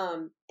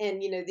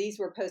 And these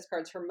were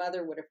postcards her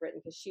mother would have written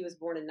because she was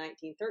born in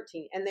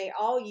 1913, and they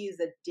all use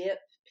a dip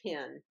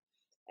pen,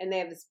 and they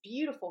have this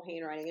beautiful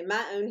handwriting, and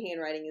my own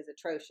handwriting is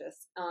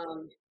atrocious.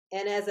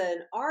 And as an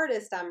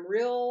artist, I'm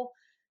real,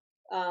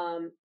 I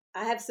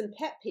have some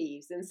pet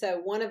peeves. And so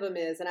one of them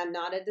is, and I'm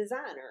not a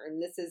designer,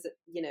 and this is,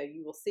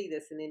 you will see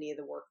this in any of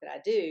the work that I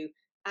do.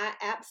 I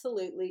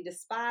absolutely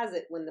despise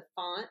it when the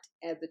font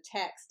of the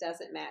text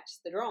doesn't match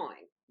the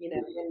drawing,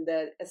 and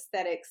the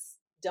aesthetics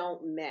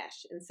don't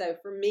mesh. And so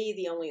for me,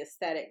 the only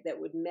aesthetic that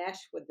would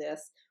mesh with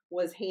this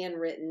was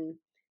handwritten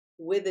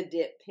with a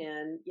dip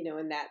pen,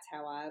 and that's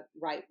how I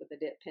write with a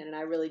dip pen. And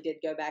I really did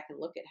go back and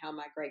look at how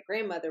my great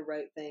grandmother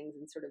wrote things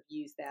and sort of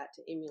use that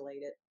to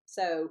emulate it.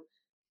 So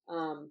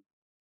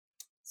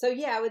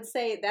yeah, I would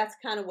say that's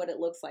kind of what it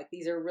looks like.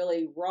 These are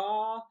really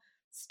raw,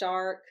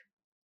 stark,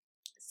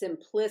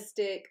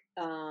 simplistic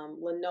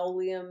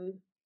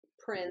linoleum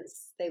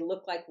prints. They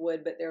look like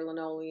wood, but they're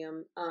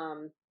linoleum.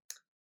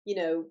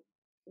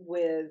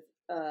 With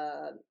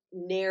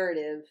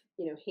narrative,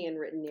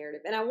 handwritten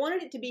narrative. And I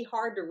wanted it to be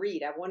hard to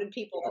read. I wanted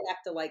people to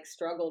have to like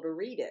struggle to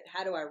read it.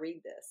 How do I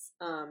read this?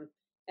 And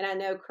I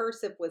know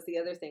cursive was the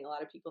other thing. A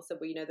lot of people said,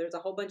 well, there's a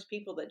whole bunch of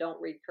people that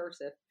don't read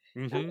cursive.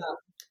 Mm-hmm.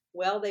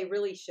 Well, they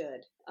really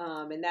should.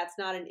 And that's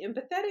not an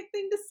empathetic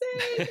thing to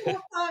say.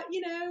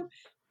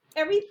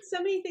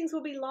 So many things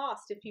will be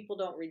lost if people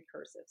don't read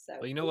cursive. So,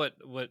 well,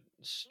 what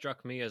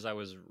struck me as I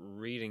was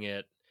reading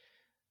it,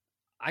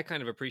 I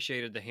kind of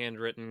appreciated the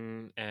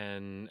handwritten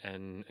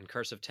and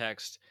cursive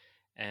text,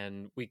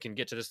 and we can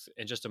get to this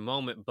in just a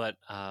moment. But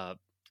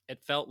it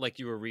felt like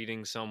you were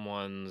reading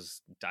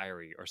someone's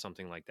diary or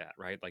something like that,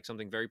 right? Like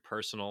something very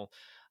personal.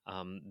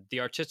 The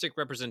artistic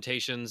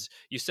representations,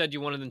 you said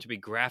you wanted them to be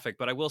graphic,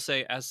 but I will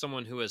say, as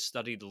someone who has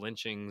studied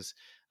lynchings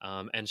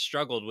and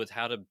struggled with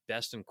how to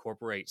best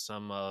incorporate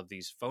some of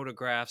these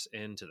photographs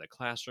into the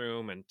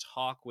classroom and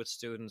talk with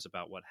students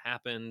about what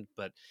happened,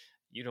 but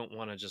you don't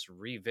want to just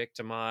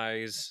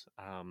re-victimize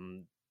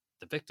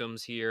the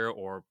victims here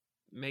or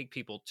make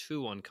people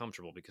too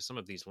uncomfortable, because some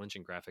of these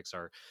lynching graphics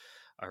are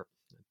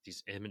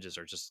these images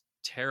are just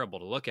terrible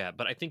to look at.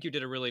 But I think you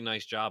did a really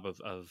nice job of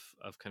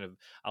kind of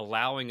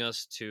allowing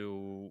us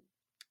to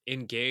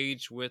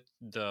engage with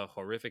the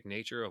horrific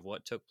nature of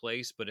what took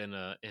place, but in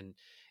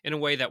a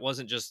way that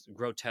wasn't just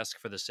grotesque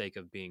for the sake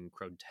of being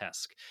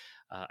grotesque.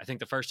 I think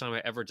the first time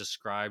I ever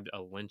described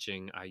a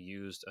lynching, I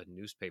used a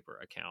newspaper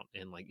account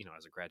in,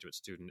 as a graduate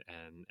student,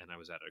 and I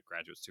was at a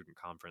graduate student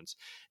conference,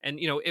 and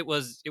it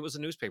was a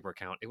newspaper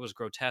account. It was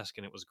grotesque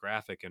and it was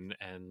graphic, and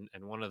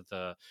one of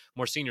the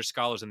more senior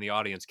scholars in the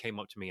audience came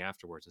up to me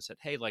afterwards and said,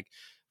 "Hey,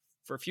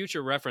 for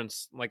future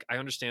reference, I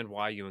understand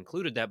why you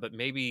included that, but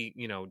maybe,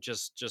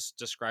 just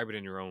describe it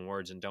in your own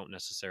words and don't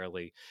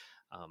necessarily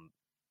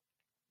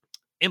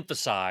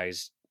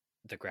emphasize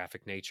the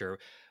graphic nature."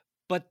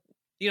 But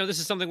this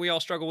is something we all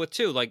struggle with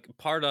too. Like,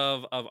 part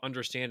of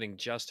understanding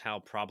just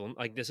how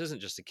this isn't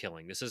just a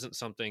killing. This isn't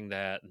something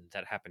that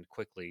happened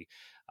quickly.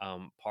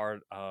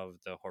 Part of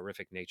the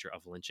horrific nature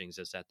of lynchings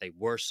is that they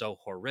were so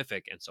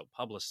horrific and so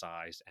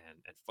publicized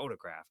and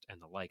photographed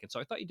and the like. And so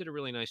I thought you did a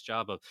really nice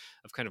job of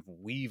kind of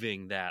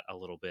weaving that a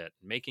little bit,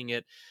 making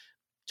it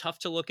tough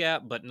to look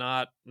at, but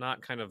not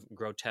kind of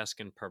grotesque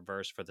and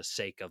perverse for the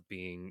sake of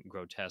being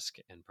grotesque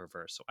and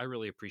perverse. So I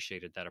really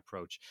appreciated that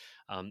approach,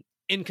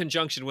 in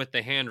conjunction with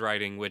the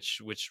handwriting,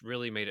 which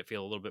really made it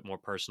feel a little bit more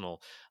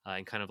personal,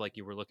 and kind of like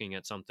you were looking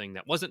at something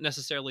that wasn't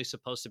necessarily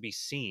supposed to be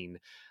seen.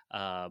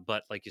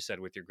 But like you said,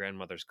 with your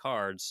grandmother's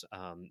cards,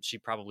 she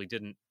probably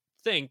didn't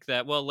think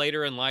that, well,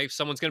 later in life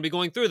someone's going to be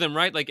going through them,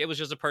 right? Like, it was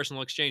just a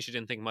personal exchange. She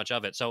didn't think much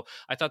of it. So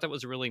I thought that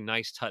was a really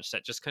nice touch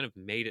that just kind of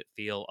made it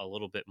feel a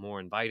little bit more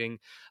inviting,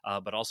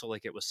 but also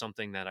like it was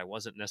something that I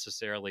wasn't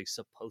necessarily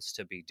supposed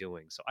to be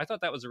doing. So I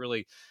thought that was a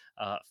really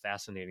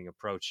fascinating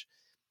approach.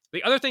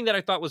 The other thing that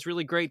I thought was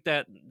really great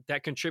that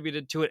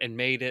contributed to it and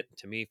made it,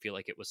 to me, feel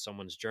like it was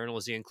someone's journal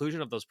is the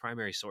inclusion of those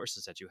primary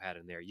sources that you had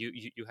in there.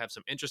 You have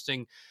some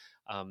interesting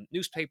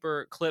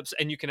newspaper clips,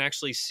 and you can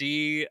actually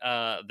see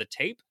the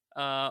tape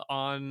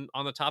on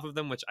the top of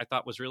them, which I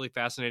thought was really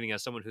fascinating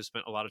as someone who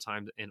spent a lot of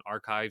time in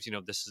archives.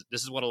 This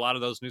is what a lot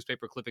of those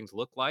newspaper clippings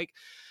look like.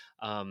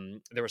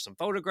 There were some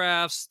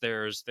photographs.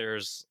 There's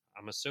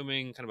I'm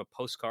assuming kind of a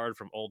postcard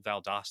from old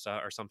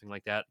Valdosta or something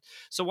like that.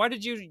 So why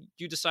did you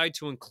decide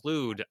to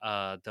include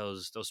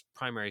those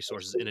primary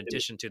sources in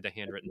addition to the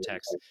handwritten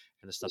text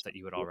and the stuff that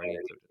you had already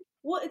included?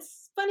 Well,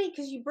 it's funny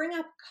because you bring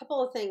up a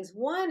couple of things.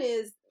 One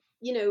is,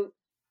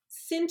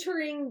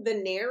 centering the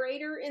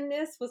narrator in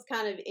this was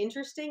kind of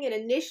interesting. And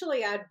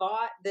initially I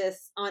bought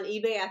this on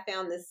eBay. I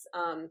found this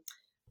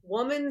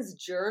woman's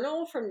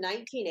journal from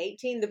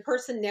 1918. The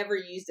person never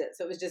used it.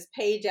 So it was just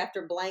page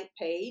after blank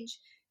page.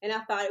 And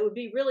I thought it would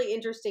be really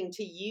interesting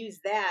to use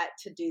that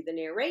to do the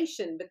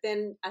narration. But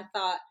then I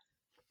thought,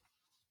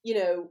 you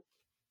know,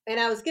 and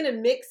I was going to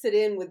mix it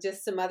in with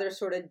just some other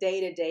sort of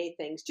day-to-day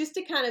things, just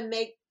to kind of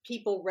make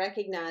people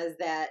recognize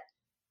that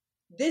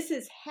this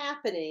is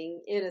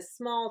happening in a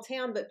small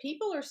town, but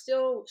people are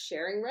still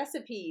sharing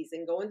recipes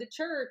and going to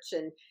church.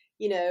 And,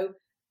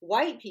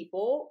 white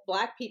people,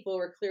 Black people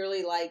are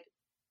clearly like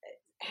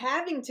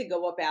having to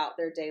go about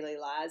their daily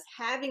lives,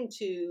 having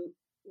to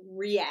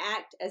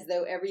react as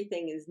though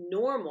everything is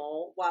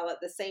normal while at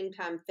the same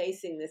time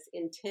facing this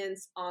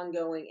intense,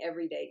 ongoing,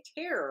 everyday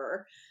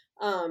terror.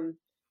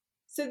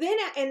 So then,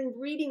 and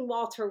reading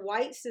Walter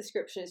White's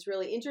description is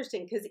really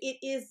interesting because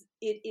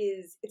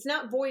it's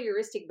not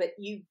voyeuristic, but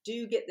you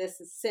do get this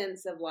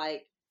sense of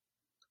like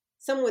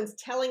someone's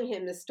telling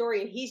him the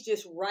story and he's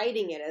just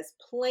writing it as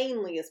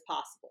plainly as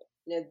possible.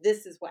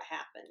 This is what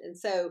happened. And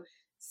so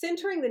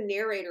centering the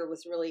narrator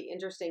was really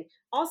interesting.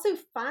 Also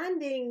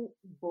finding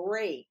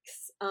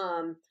breaks.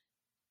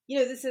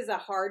 This is a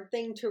hard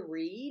thing to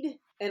read.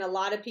 And a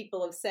lot of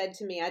people have said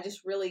to me, I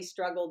just really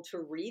struggled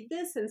to read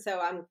this. And so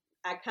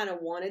I kind of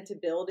wanted to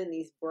build in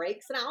these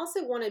breaks. And I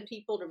also wanted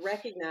people to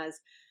recognize,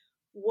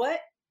 what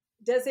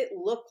does it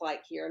look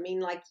like here? I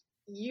mean, like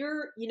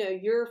you're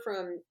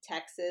from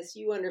Texas,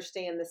 you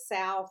understand the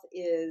South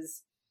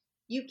is,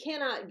 you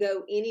cannot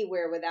go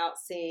anywhere without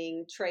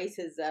seeing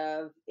traces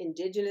of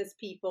indigenous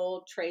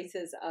people,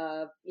 traces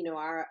of,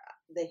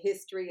 the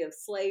history of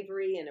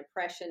slavery and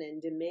oppression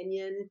and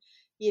dominion.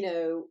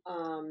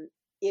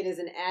 It is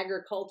an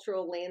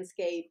agricultural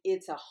landscape.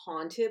 It's a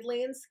haunted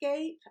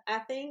landscape, I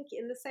think,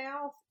 in the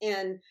South.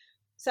 And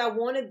so I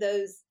wanted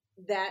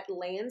that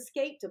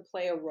landscape to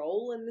play a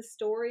role in the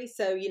story.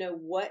 So,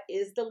 what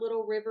is the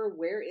Little River?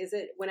 Where is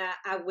it? When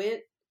I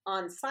went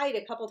on site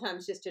a couple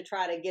times just to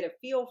try to get a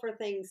feel for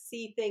things,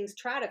 see things,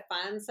 try to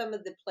find some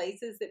of the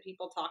places that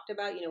people talked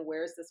about,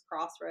 where's this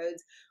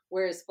crossroads?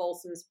 Where is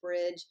Folsom's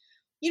Bridge?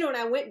 When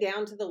I went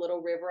down to the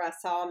Little River, I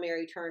saw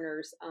Mary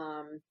Turner's,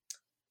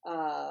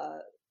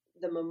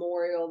 the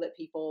memorial that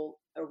people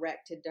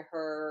erected to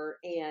her,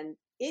 and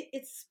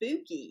it's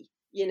spooky,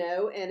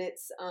 and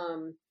it's,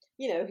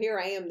 here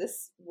I am,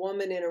 this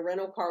woman in a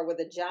rental car with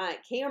a giant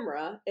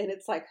camera, and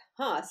it's like,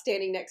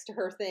 standing next to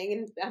her thing.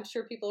 And I'm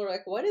sure people are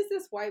like, what is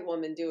this white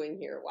woman doing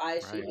here? Why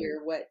is she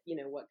here? What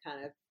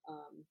kind of,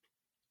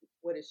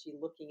 what is she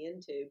looking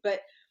into?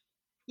 But,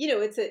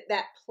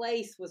 that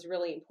place was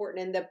really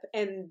important.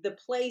 And the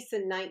place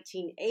in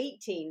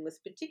 1918 was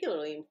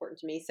particularly important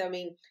to me. So, I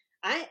mean,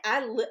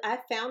 I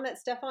found that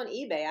stuff on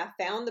eBay. I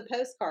found the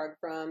postcard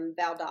from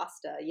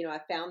Valdosta. I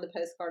found the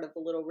postcard of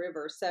the Little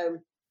River. So,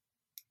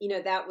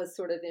 that was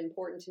sort of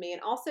important to me.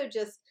 And also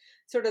just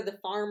sort of the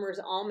Farmer's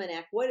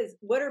Almanac. What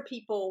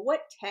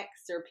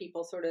texts are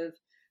people sort of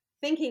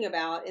thinking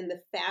about in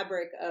the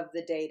fabric of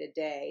the day to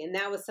day? And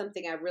that was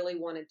something I really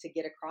wanted to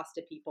get across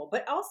to people.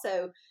 But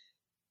also,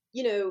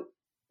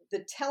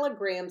 the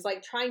telegrams,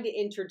 like trying to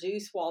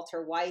introduce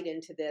Walter White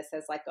into this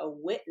as like a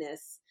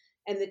witness,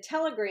 and the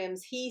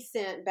telegrams he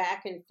sent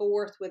back and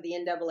forth with the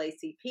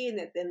NAACP, and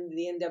that then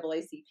the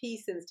NAACP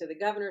sends to the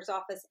governor's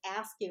office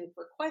asking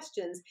for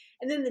questions.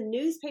 And then the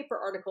newspaper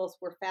articles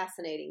were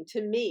fascinating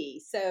to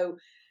me. So,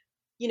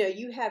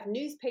 you have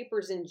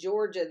newspapers in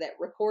Georgia that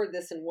record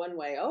this in one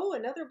way. Oh,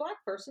 another Black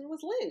person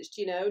was lynched,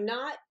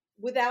 not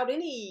without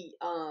any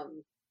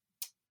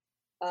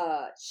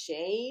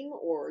shame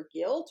or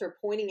guilt or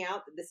pointing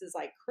out that this is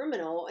like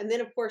criminal. And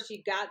then of course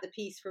you got the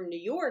piece from New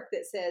York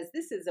that says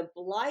this is a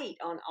blight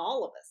on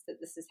all of us, that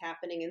this is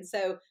happening. And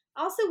so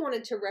I also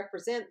wanted to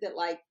represent that,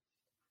 like,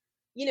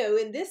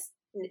 in this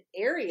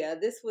area,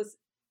 this was,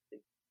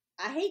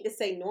 I hate to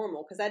say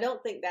normal because I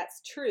don't think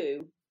that's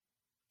true,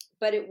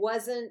 but it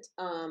wasn't,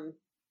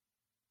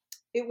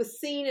 it was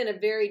seen in a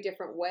very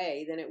different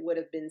way than it would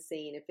have been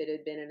seen if it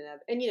had been in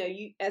another. And,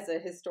 you, as a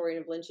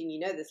historian of lynching,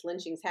 this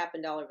lynchings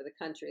happened all over the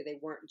country. They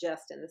weren't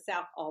just in the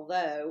South,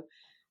 although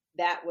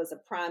that was a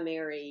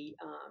primary,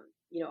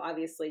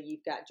 obviously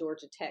you've got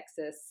Georgia,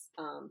 Texas,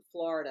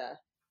 Florida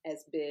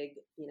as big,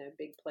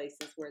 big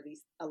places where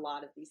a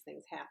lot of these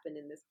things happened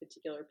in this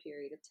particular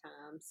period of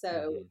time.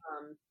 So,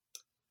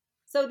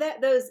 so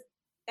that those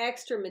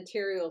extra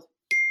materials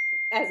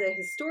as a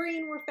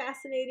historian were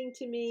fascinating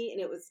to me,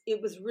 and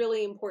it was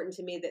really important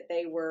to me that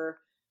they were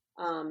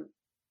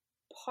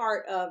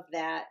part of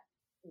that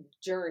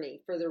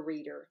journey for the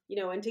reader,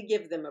 and to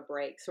give them a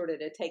break, sort of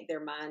to take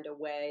their mind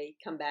away,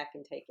 come back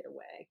and take it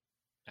away.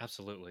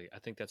 Absolutely. I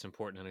think that's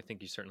important, and I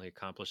think you certainly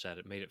accomplished that.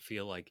 It made it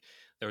feel like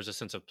there was a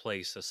sense of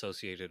place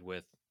associated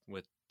with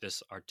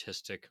this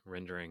artistic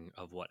rendering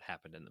of what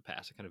happened in the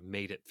past. It kind of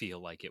made it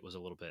feel like it was a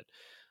little bit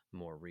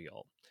more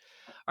real.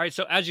 All right.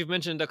 So as you've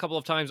mentioned a couple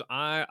of times,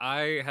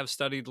 I have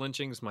studied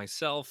lynchings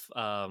myself.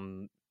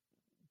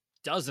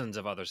 Dozens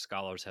of other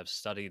scholars have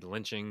studied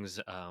lynchings,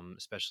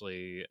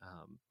 especially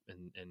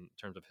in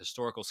terms of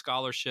historical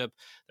scholarship.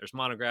 There's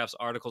monographs,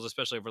 articles,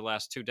 especially over the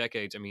last 2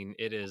 decades. I mean,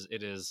 it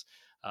is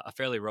a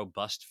fairly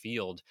robust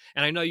field.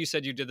 And I know you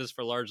said you did this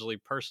for largely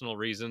personal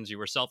reasons. You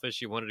were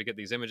selfish. You wanted to get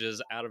these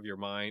images out of your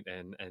mind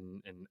and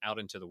out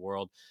into the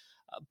world.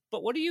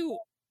 But what do you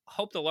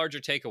hope the larger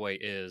takeaway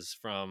is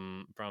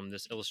from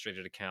this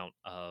illustrated account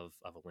of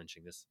a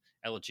lynching, this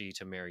elegy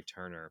to Mary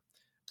Turner?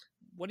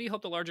 What do you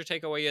hope the larger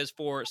takeaway is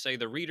for, say,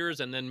 the readers,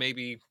 and then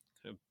maybe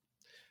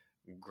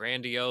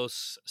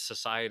grandiose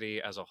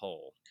society as a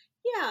whole?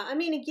 Yeah, I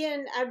mean,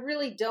 again, I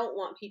really don't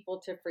want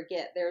people to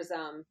forget. There's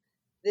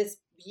this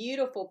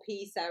beautiful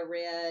piece I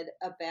read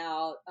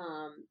about,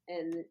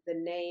 and the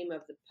name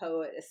of the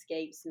poet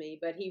escapes me,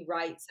 but he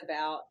writes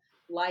about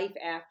life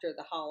after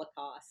the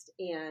Holocaust,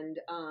 and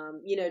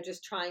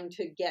just trying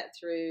to get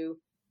through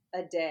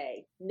a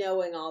day,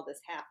 knowing all this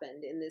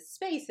happened in this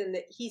space, and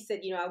that he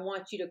said, I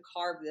want you to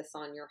carve this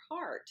on your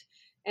heart.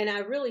 And I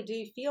really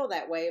do feel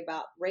that way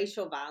about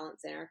racial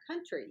violence in our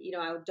country.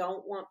 I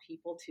don't want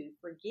people to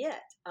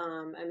forget.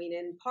 I mean,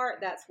 in part,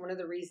 that's one of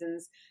the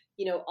reasons,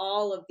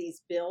 all of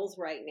these bills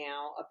right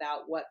now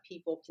about what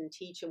people can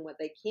teach and what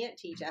they can't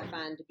teach, I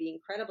find to be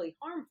incredibly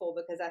harmful,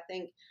 because I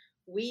think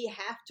we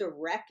have to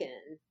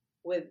reckon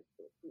with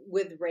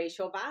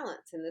racial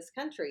violence in this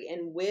country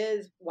and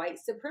with white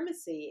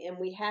supremacy. And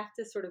we have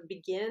to sort of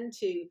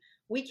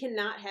we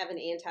cannot have an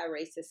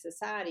anti-racist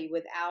society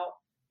without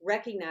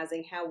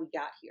recognizing how we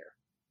got here.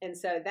 And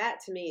so that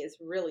to me is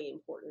really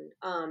important.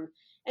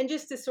 And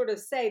just to sort of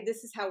say,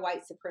 this is how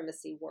white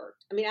supremacy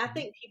worked. I mean, I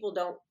think people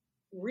don't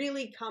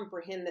really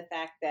comprehend the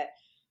fact that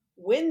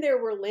when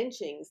there were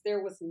lynchings,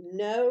 there was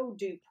no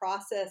due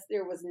process.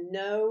 There was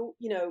no,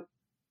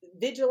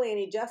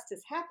 vigilante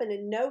justice happened,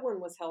 and no one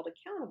was held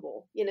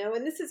accountable,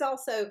 and this is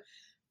also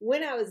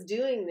when I was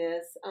doing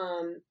this,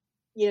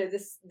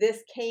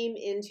 this came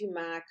into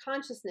my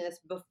consciousness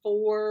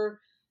before,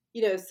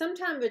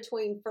 sometime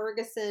between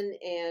Ferguson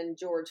and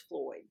George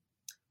Floyd.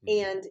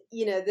 And,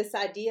 this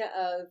idea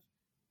of,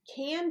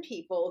 can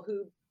people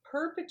who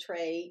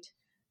perpetrate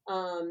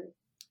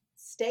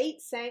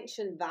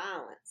state-sanctioned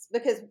violence,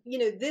 because,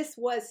 this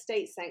was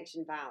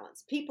state-sanctioned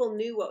violence. People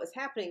knew what was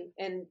happening,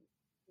 and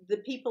the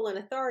people in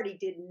authority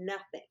did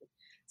nothing.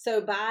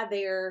 So by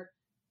their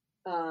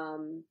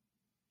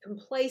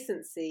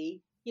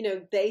complacency,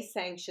 they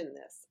sanction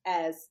this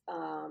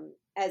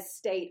as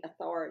state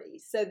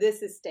authorities. So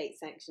this is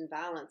state-sanctioned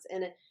violence,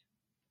 and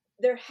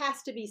there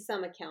has to be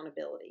some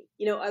accountability.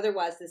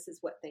 Otherwise this is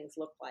what things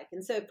look like.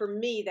 And so for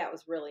me, that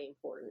was really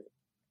important.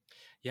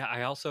 Yeah,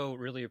 I also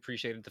really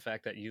appreciated the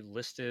fact that you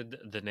listed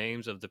the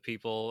names of the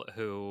people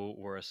who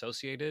were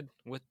associated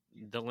with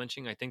the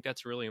lynching. I think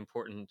that's really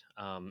important.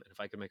 If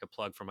I could make a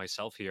plug for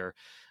myself here,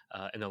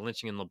 in the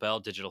Lynching in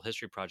LaBelle digital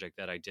history project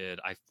that I did,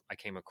 I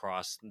came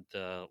across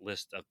the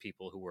list of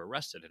people who were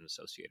arrested and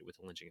associated with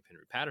the lynching of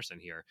Henry Patterson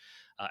here.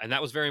 And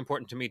that was very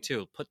important to me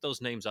too. Put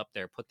those names up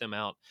there, put them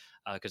out,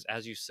 because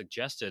as you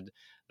suggested,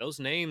 those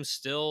names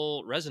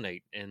still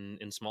resonate in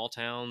small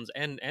towns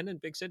and in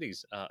big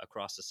cities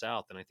across the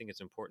South. And I think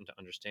it's important to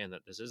understand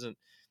that this isn't,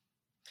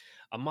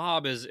 a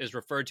mob is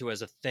referred to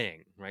as a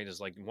thing, right? As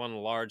like one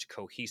large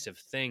cohesive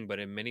thing, but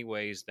in many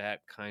ways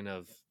that kind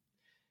of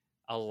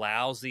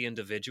allows the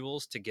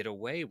individuals to get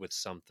away with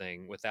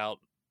something without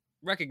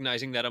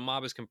recognizing that a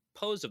mob is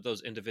composed of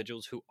those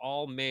individuals who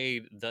all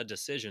made the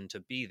decision to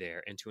be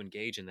there and to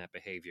engage in that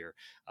behavior,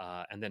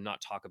 and then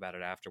not talk about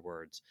it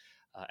afterwards.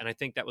 And I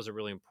think that was a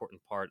really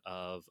important part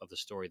of the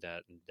story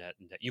that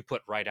you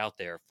put right out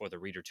there for the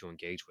reader to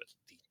engage with.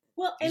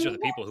 These are the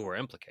people who are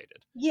implicated.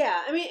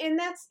 Yeah, I mean, and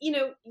that's,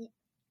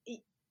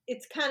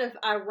 it's kind of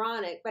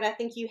ironic, but I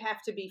think you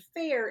have to be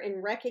fair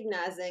in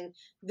recognizing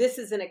this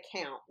is an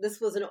account. This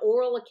was an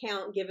oral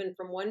account given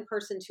from one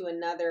person to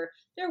another.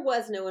 There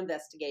was no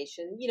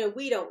investigation.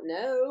 We don't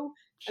know.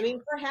 Sure. I mean,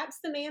 perhaps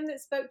the man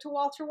that spoke to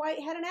Walter White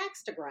had an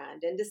axe to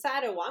grind and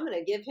decided, well, I'm going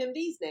to give him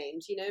these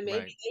names. Maybe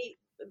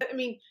right. I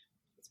mean,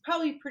 it's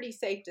probably pretty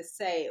safe to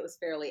say it was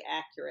fairly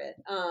accurate.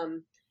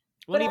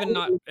 Well, even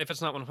not if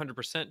it's not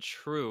 100%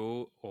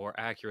 true or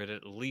accurate,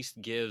 it at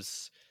least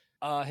gives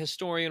a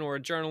historian or a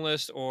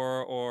journalist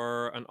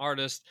or an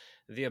artist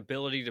the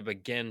ability to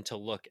begin to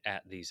look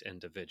at these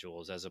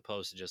individuals, as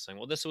opposed to just saying,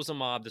 well, this was a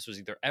mob, this was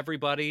either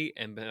everybody,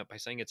 and by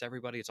saying it's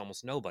everybody, it's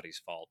almost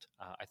nobody's fault.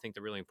 I think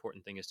the really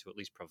important thing is to at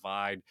least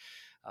provide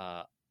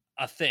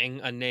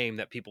a name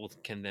that people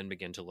can then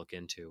begin to look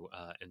into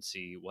and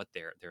see what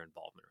their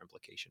involvement or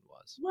implication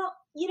was. Well,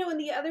 and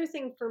the other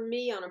thing for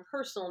me on a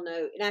personal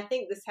note, and I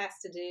think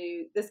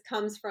this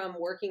comes from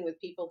working with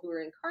people who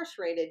are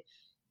incarcerated,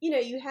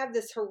 you have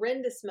this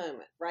horrendous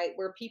moment, right,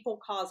 where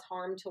people cause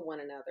harm to one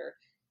another.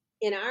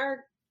 In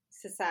our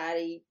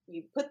society,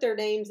 you put their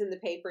names in the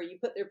paper, you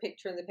put their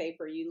picture in the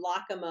paper, you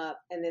lock them up,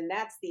 and then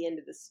that's the end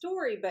of the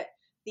story. But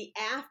the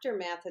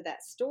aftermath of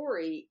that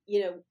story,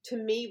 to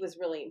me was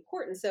really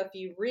important. So if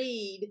you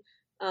read,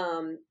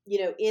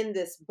 in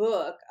this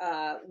book,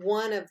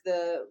 one of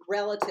the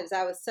relatives,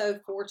 I was so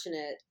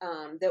fortunate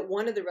that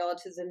one of the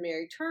relatives of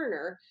Mary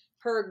Turner,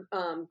 her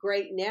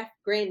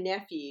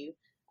grandnephew,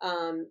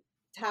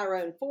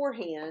 Tyrone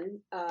Forehand,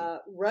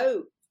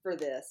 wrote for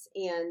this.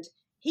 And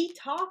he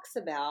talks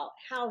about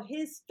how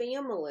his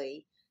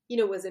family,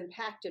 was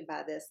impacted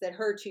by this, that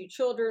her two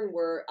children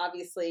were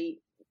obviously,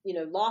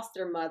 lost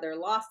their mother,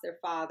 lost their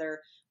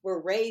father,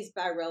 were raised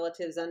by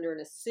relatives under an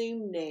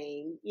assumed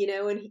name,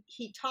 and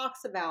he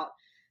talks about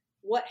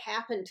what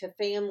happened to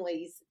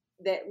families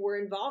that were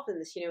involved in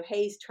this.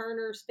 Hayes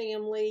Turner's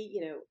family,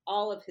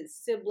 all of his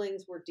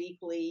siblings were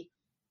deeply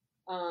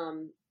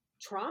um,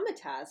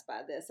 traumatized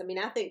by this. I mean,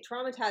 I think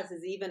traumatized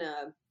is even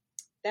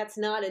that's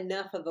not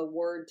enough of a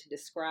word to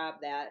describe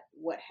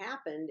what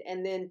happened.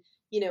 And then,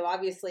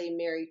 obviously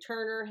Mary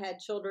Turner had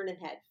children and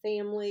had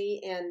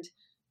family. And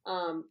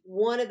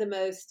one of the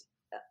most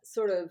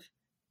sort of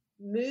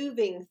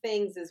moving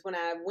things is when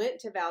I went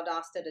to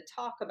Valdosta to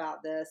talk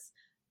about this,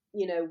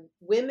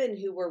 women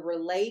who were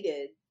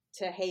related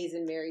to Hayes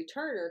and Mary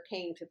Turner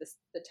came to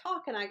the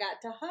talk, and I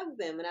got to hug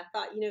them. And I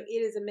thought, it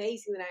is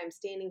amazing that I am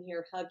standing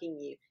here hugging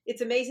you.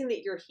 It's amazing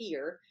that you're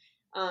here.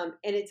 And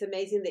it's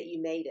amazing that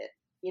you made it,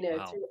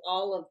 Wow. through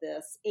all of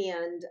this.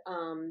 And,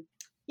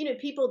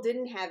 people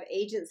didn't have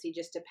agency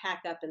just to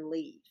pack up and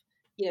leave.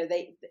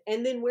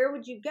 And then where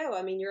would you go?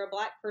 I mean, you're a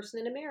Black person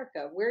in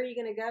America. Where are you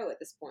going to go at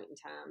this point in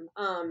time?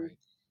 Right.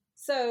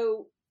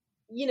 So,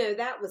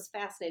 that was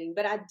fascinating.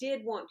 But I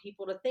did want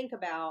people to think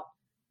about,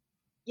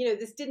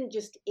 this didn't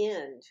just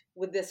end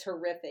with this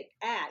horrific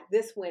act.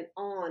 This went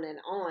on and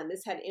on.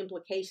 This had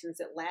implications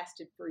that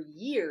lasted for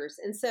years.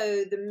 And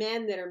so the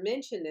men that are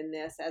mentioned in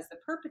this as the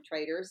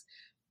perpetrators,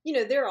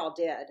 they're all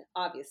dead,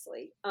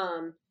 obviously.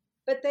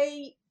 But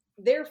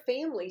their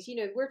families,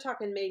 we're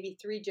talking maybe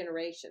 3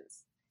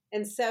 generations.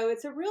 And so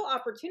it's a real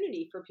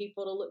opportunity for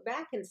people to look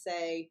back and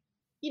say,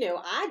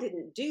 I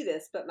didn't do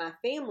this, but my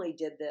family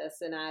did this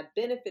and I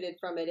benefited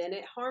from it and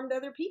it harmed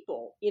other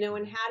people,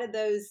 and how did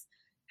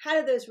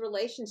those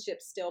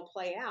relationships still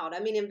play out? I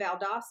mean, in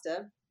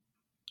Valdosta,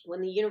 when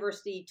the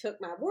university took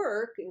my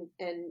work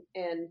and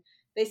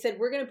they said,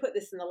 we're going to put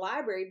this in the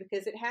library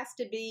because it has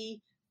to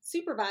be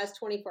supervised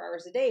 24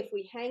 hours a day. If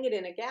we hang it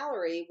in a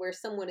gallery where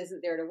someone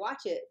isn't there to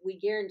watch it, we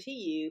guarantee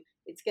you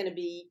it's going to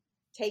be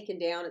taken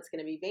down. It's going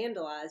to be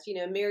vandalized.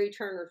 Mary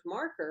Turner's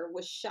marker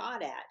was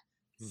shot at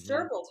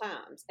several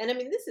times. And I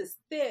mean, this is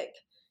thick.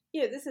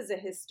 This is a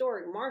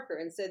historic marker.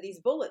 And so these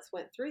bullets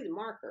went through the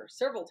marker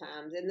several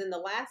times. And then the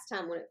last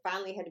time when it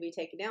finally had to be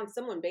taken down,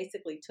 someone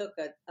basically took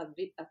a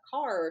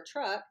car or a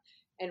truck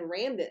and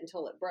rammed it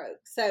until it broke.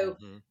 So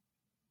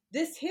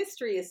this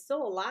history is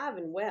still alive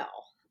and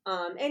well.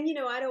 And,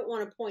 I don't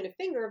want to point a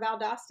finger.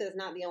 Valdosta is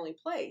not the only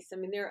place. I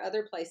mean, there are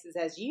other places,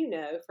 as you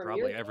know, from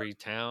probably every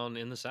town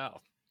in the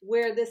South,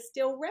 where this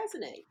still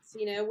resonates,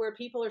 where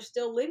people are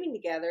still living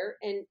together.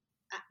 And,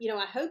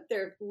 I hope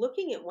they're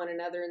looking at one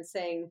another and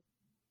saying,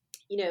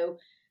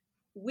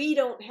 we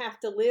don't have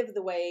to live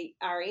the way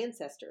our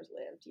ancestors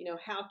lived.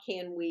 How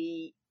can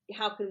we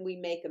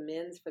make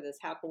amends for this?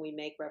 How can we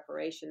make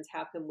reparations?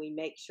 How can we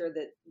make sure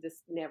that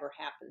this never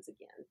happens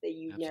again?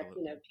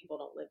 That people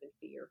don't live in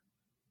fear.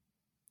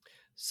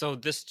 So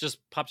this just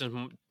popped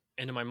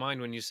into my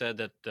mind when you said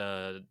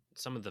that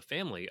some of the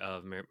family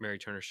of Mary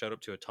Turner showed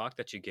up to a talk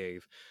that you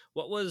gave.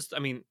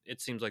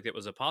 It seems like it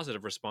was a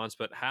positive response,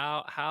 but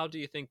how do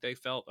you think they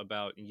felt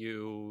about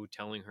you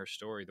telling her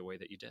story the way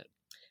that you did?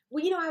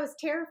 Well, I was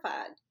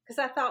terrified because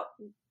I thought,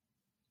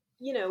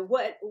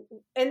 what,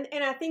 and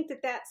I think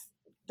that that's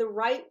the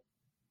right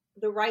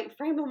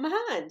frame of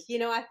mind.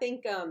 I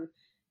think,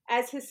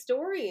 as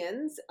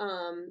historians,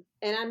 and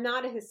I'm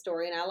not a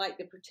historian, I like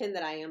to pretend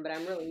that I am, but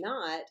I'm really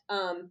not.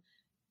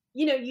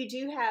 You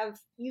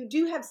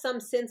do have some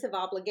sense of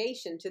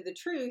obligation to the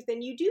truth,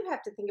 and you do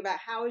have to think about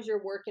how is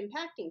your work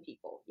impacting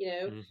people,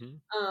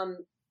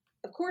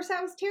 Of course,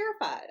 I was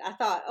terrified. I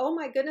thought, oh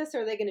my goodness,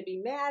 are they going to be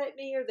mad at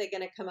me? Are they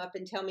going to come up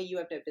and tell me you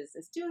have no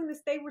business doing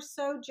this? They were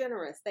so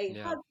generous. They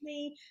hugged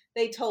me.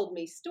 They told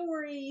me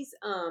stories.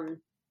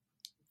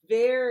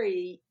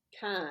 Very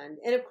kind.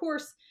 And of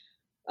course,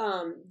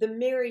 the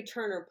Mary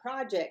Turner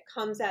Project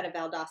comes out of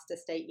Valdosta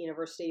State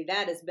University.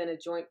 That has been a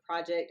joint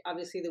project.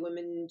 Obviously, the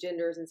Women,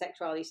 Genders, and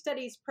Sexuality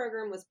Studies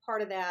program was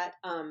part of that.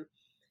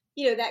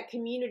 That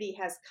community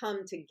has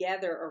come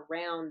together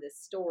around this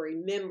story.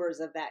 Members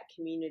of that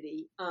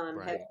community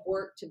have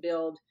worked to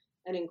build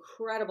an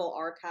incredible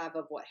archive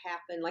of what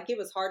happened. Like, it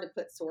was hard to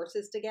put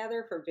sources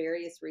together for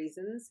various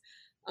reasons.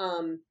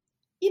 And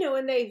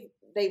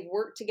they've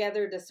worked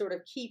together to sort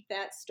of keep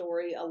that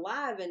story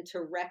alive and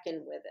to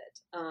reckon with it.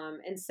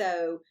 And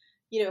so,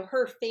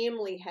 her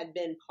family had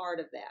been part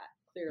of that,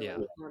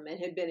 clearly, and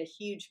had been a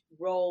huge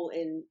role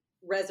in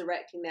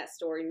resurrecting that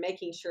story,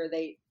 making sure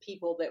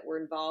people that were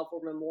involved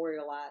were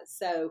memorialized.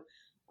 So,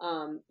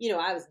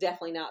 I was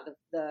definitely not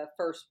the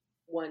first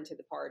one to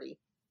the party.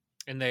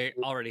 And they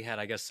already had,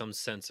 I guess, some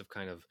sense of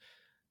kind of,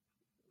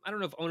 I don't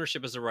know if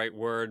ownership is the right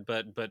word,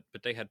 but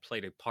they had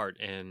played a part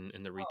in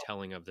the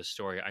retelling of the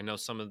story. I know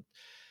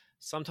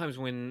sometimes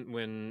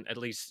when at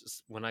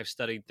least when I've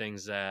studied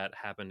things that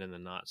happened in the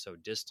not so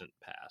distant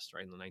past,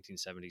 right, in the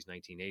 1970s,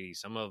 1980s,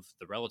 some of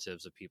the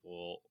relatives of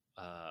people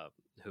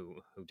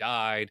who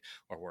died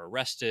or were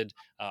arrested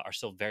are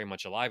still very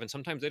much alive, and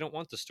sometimes they don't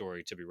want the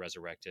story to be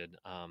resurrected,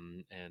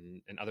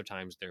 and other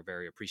times they're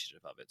very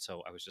appreciative of it.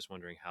 So I was just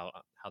wondering how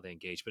they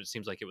engage, but it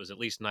seems like it was at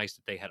least nice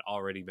that they had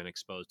already been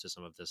exposed to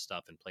some of this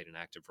stuff and played an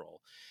active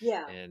role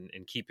Yeah, in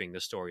keeping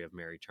the story of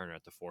Mary Turner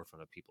at the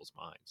forefront of people's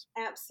minds.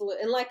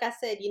 absolutely. And like I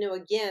said,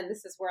 again,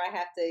 this is where I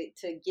have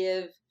to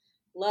give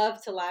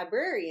love to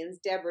librarians.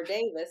 Deborah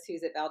Davis,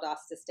 who's at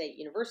Valdosta State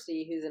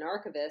University, who's an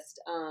archivist,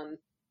 and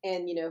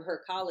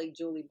her colleague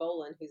Julie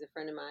Boland, who's a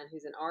friend of mine,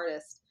 who's an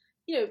artist,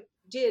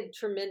 did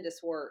tremendous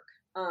work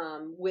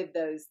with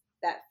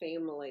that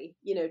family.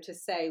 To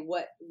say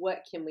what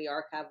can we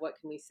archive, what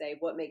can we save,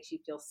 what makes you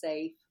feel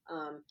safe.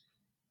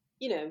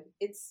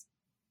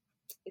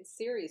 It's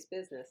serious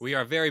business. We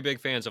are very big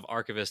fans of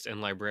archivists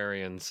and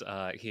librarians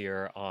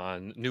here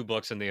on New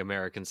Books in the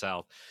American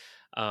South.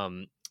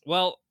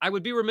 Well, I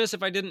would be remiss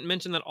if I didn't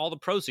mention that all the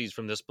proceeds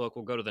from this book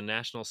will go to the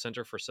National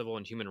Center for Civil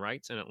and Human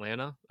Rights in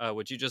Atlanta.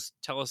 Would you just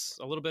tell us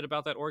a little bit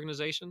about that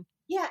organization?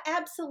 Yeah,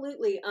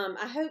 absolutely.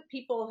 I hope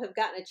people have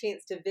gotten a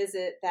chance to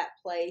visit that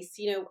place.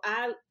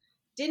 I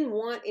didn't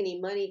want any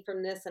money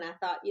from this, and I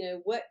thought,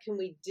 what can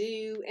we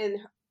do? And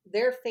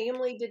their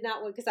family did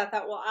not want, because I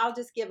thought, well, I'll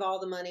just give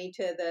all the money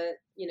to the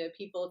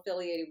people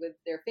affiliated with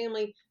their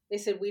family. They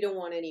said, we don't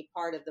want any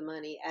part of the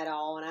money at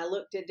all. And I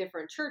looked at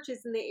different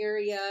churches in the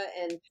area,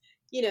 and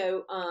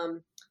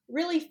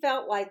really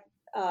felt like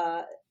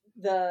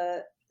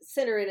the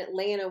center in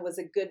Atlanta was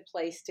a good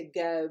place to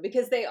go,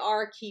 because they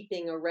are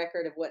keeping a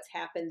record of what's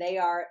happened. They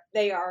are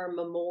a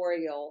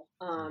memorial,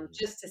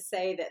 just to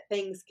say that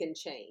things can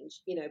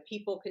change.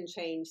 People can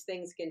change,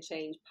 things can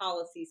change,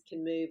 policies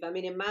can move. I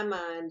mean, in my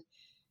mind,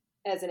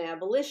 as an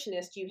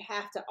abolitionist, you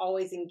have to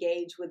always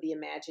engage with the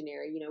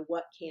imaginary,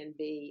 what can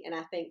be. And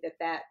I think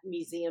that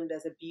museum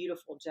does a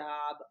beautiful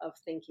job of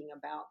thinking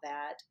about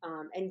that,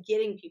 and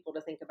getting people to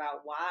think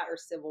about, why are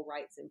civil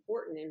rights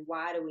important, and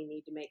why do we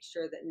need to make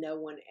sure that no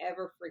one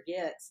ever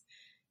forgets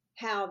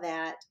how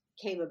that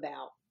came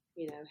about,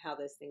 how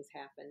those things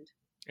happened.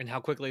 And how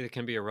quickly it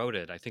can be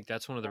eroded. I think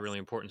that's one of the Yes. really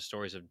important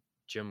stories of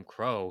Jim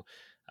Crow,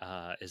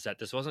 is that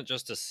this wasn't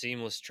just a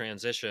seamless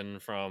transition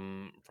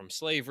from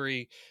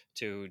slavery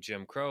to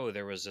Jim Crow.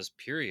 There was this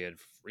period,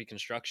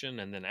 Reconstruction,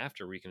 and then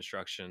after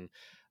Reconstruction,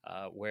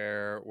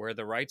 where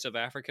the rights of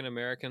African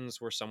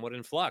Americans were somewhat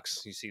in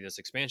flux. You see this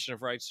expansion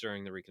of rights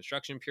during the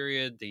Reconstruction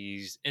period.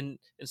 These, in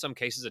some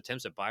cases,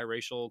 attempts at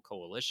biracial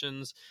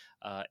coalitions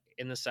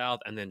in the South,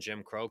 and then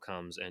Jim Crow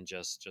comes and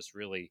just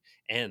really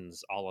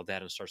ends all of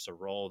that and starts to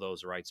roll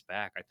those rights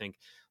back. I think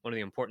one of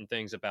the important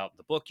things about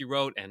the book you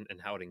wrote, and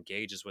how it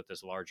engages with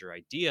this larger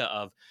idea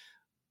of,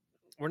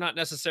 we're not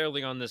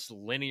necessarily on this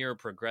linear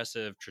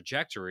progressive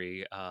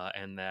trajectory,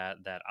 and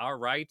that our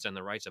rights and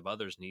the rights of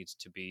others needs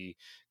to be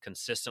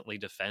consistently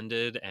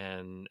defended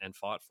and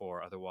fought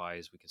for.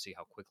 Otherwise, we can see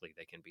how quickly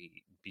they can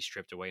be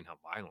stripped away, and how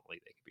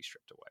violently they can be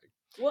stripped away.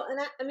 Well,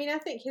 and I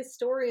think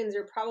historians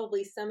are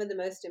probably some of the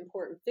most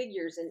important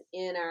figures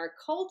in our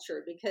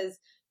culture, because,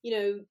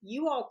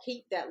 you all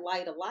keep that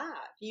light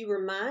alive. You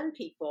remind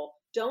people,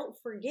 don't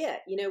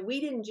forget, we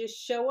didn't just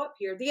show up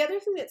here. The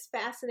other thing that's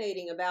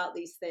fascinating about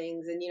these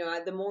things, and,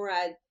 the more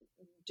I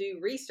do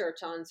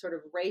research on sort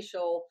of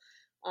racial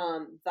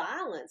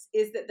violence,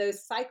 is that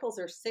those cycles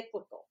are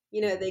cyclical.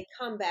 They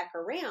come back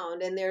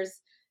around, and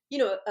there's,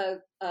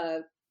 a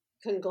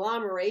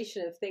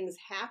conglomeration of things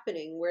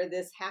happening where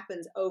this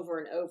happens over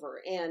and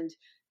over, and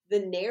the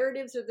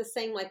narratives are the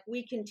same. Like,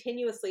 we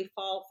continuously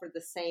fall for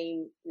the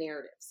same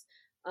narratives,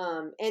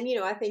 and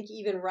I think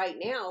even right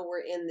now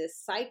we're in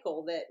this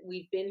cycle that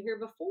we've been here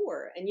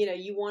before. And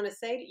you want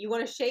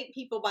to shake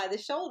people by the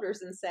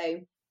shoulders and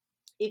say,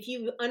 if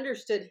you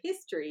understood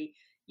history,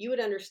 you would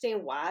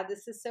understand why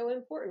this is so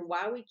important,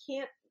 why we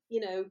can't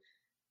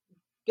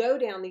go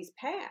down these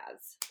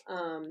paths.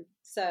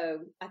 So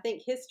I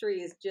think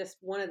history is just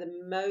one of the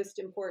most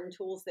important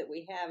tools that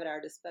we have at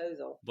our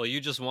disposal. Well, you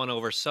just won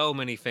over so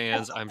many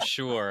fans, I'm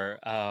sure,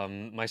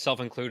 myself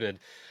included.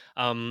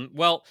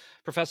 Well,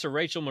 Professor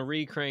Rachel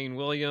Marie Crane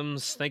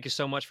Williams, thank you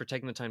so much for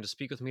taking the time to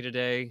speak with me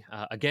today.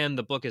 Again,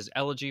 the book is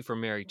Elegy for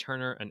Mary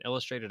Turner, an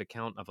illustrated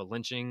account of a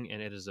lynching, and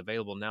it is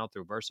available now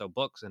through Verso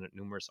Books and at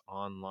numerous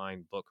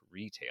online book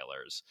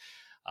retailers.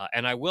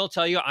 And I will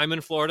tell you, I'm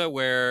in Florida,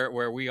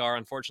 where we are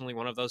unfortunately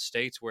one of those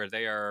states where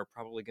they are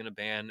probably going to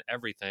ban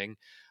everything.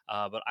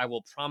 But I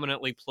will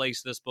prominently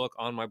place this book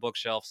on my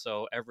bookshelf,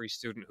 so every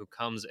student who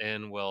comes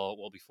in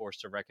will be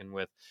forced to reckon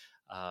with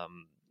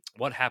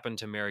what happened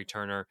to Mary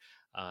Turner,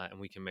 and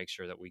we can make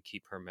sure that we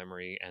keep her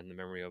memory and the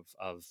memory of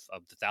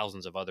the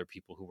thousands of other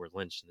people who were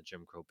lynched in the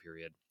Jim Crow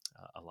period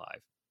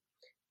alive.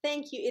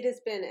 Thank you. It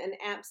has been an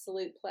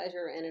absolute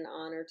pleasure and an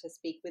honor to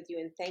speak with you.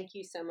 And thank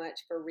you so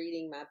much for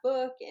reading my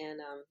book, and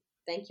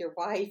thank your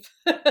wife.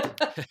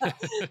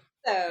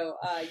 So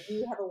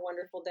you have a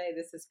wonderful day.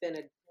 This has been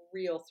a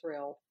real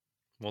thrill.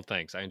 Well,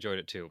 thanks. I enjoyed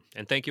it too.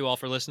 And thank you all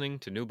for listening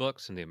to New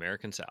Books in the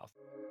American South.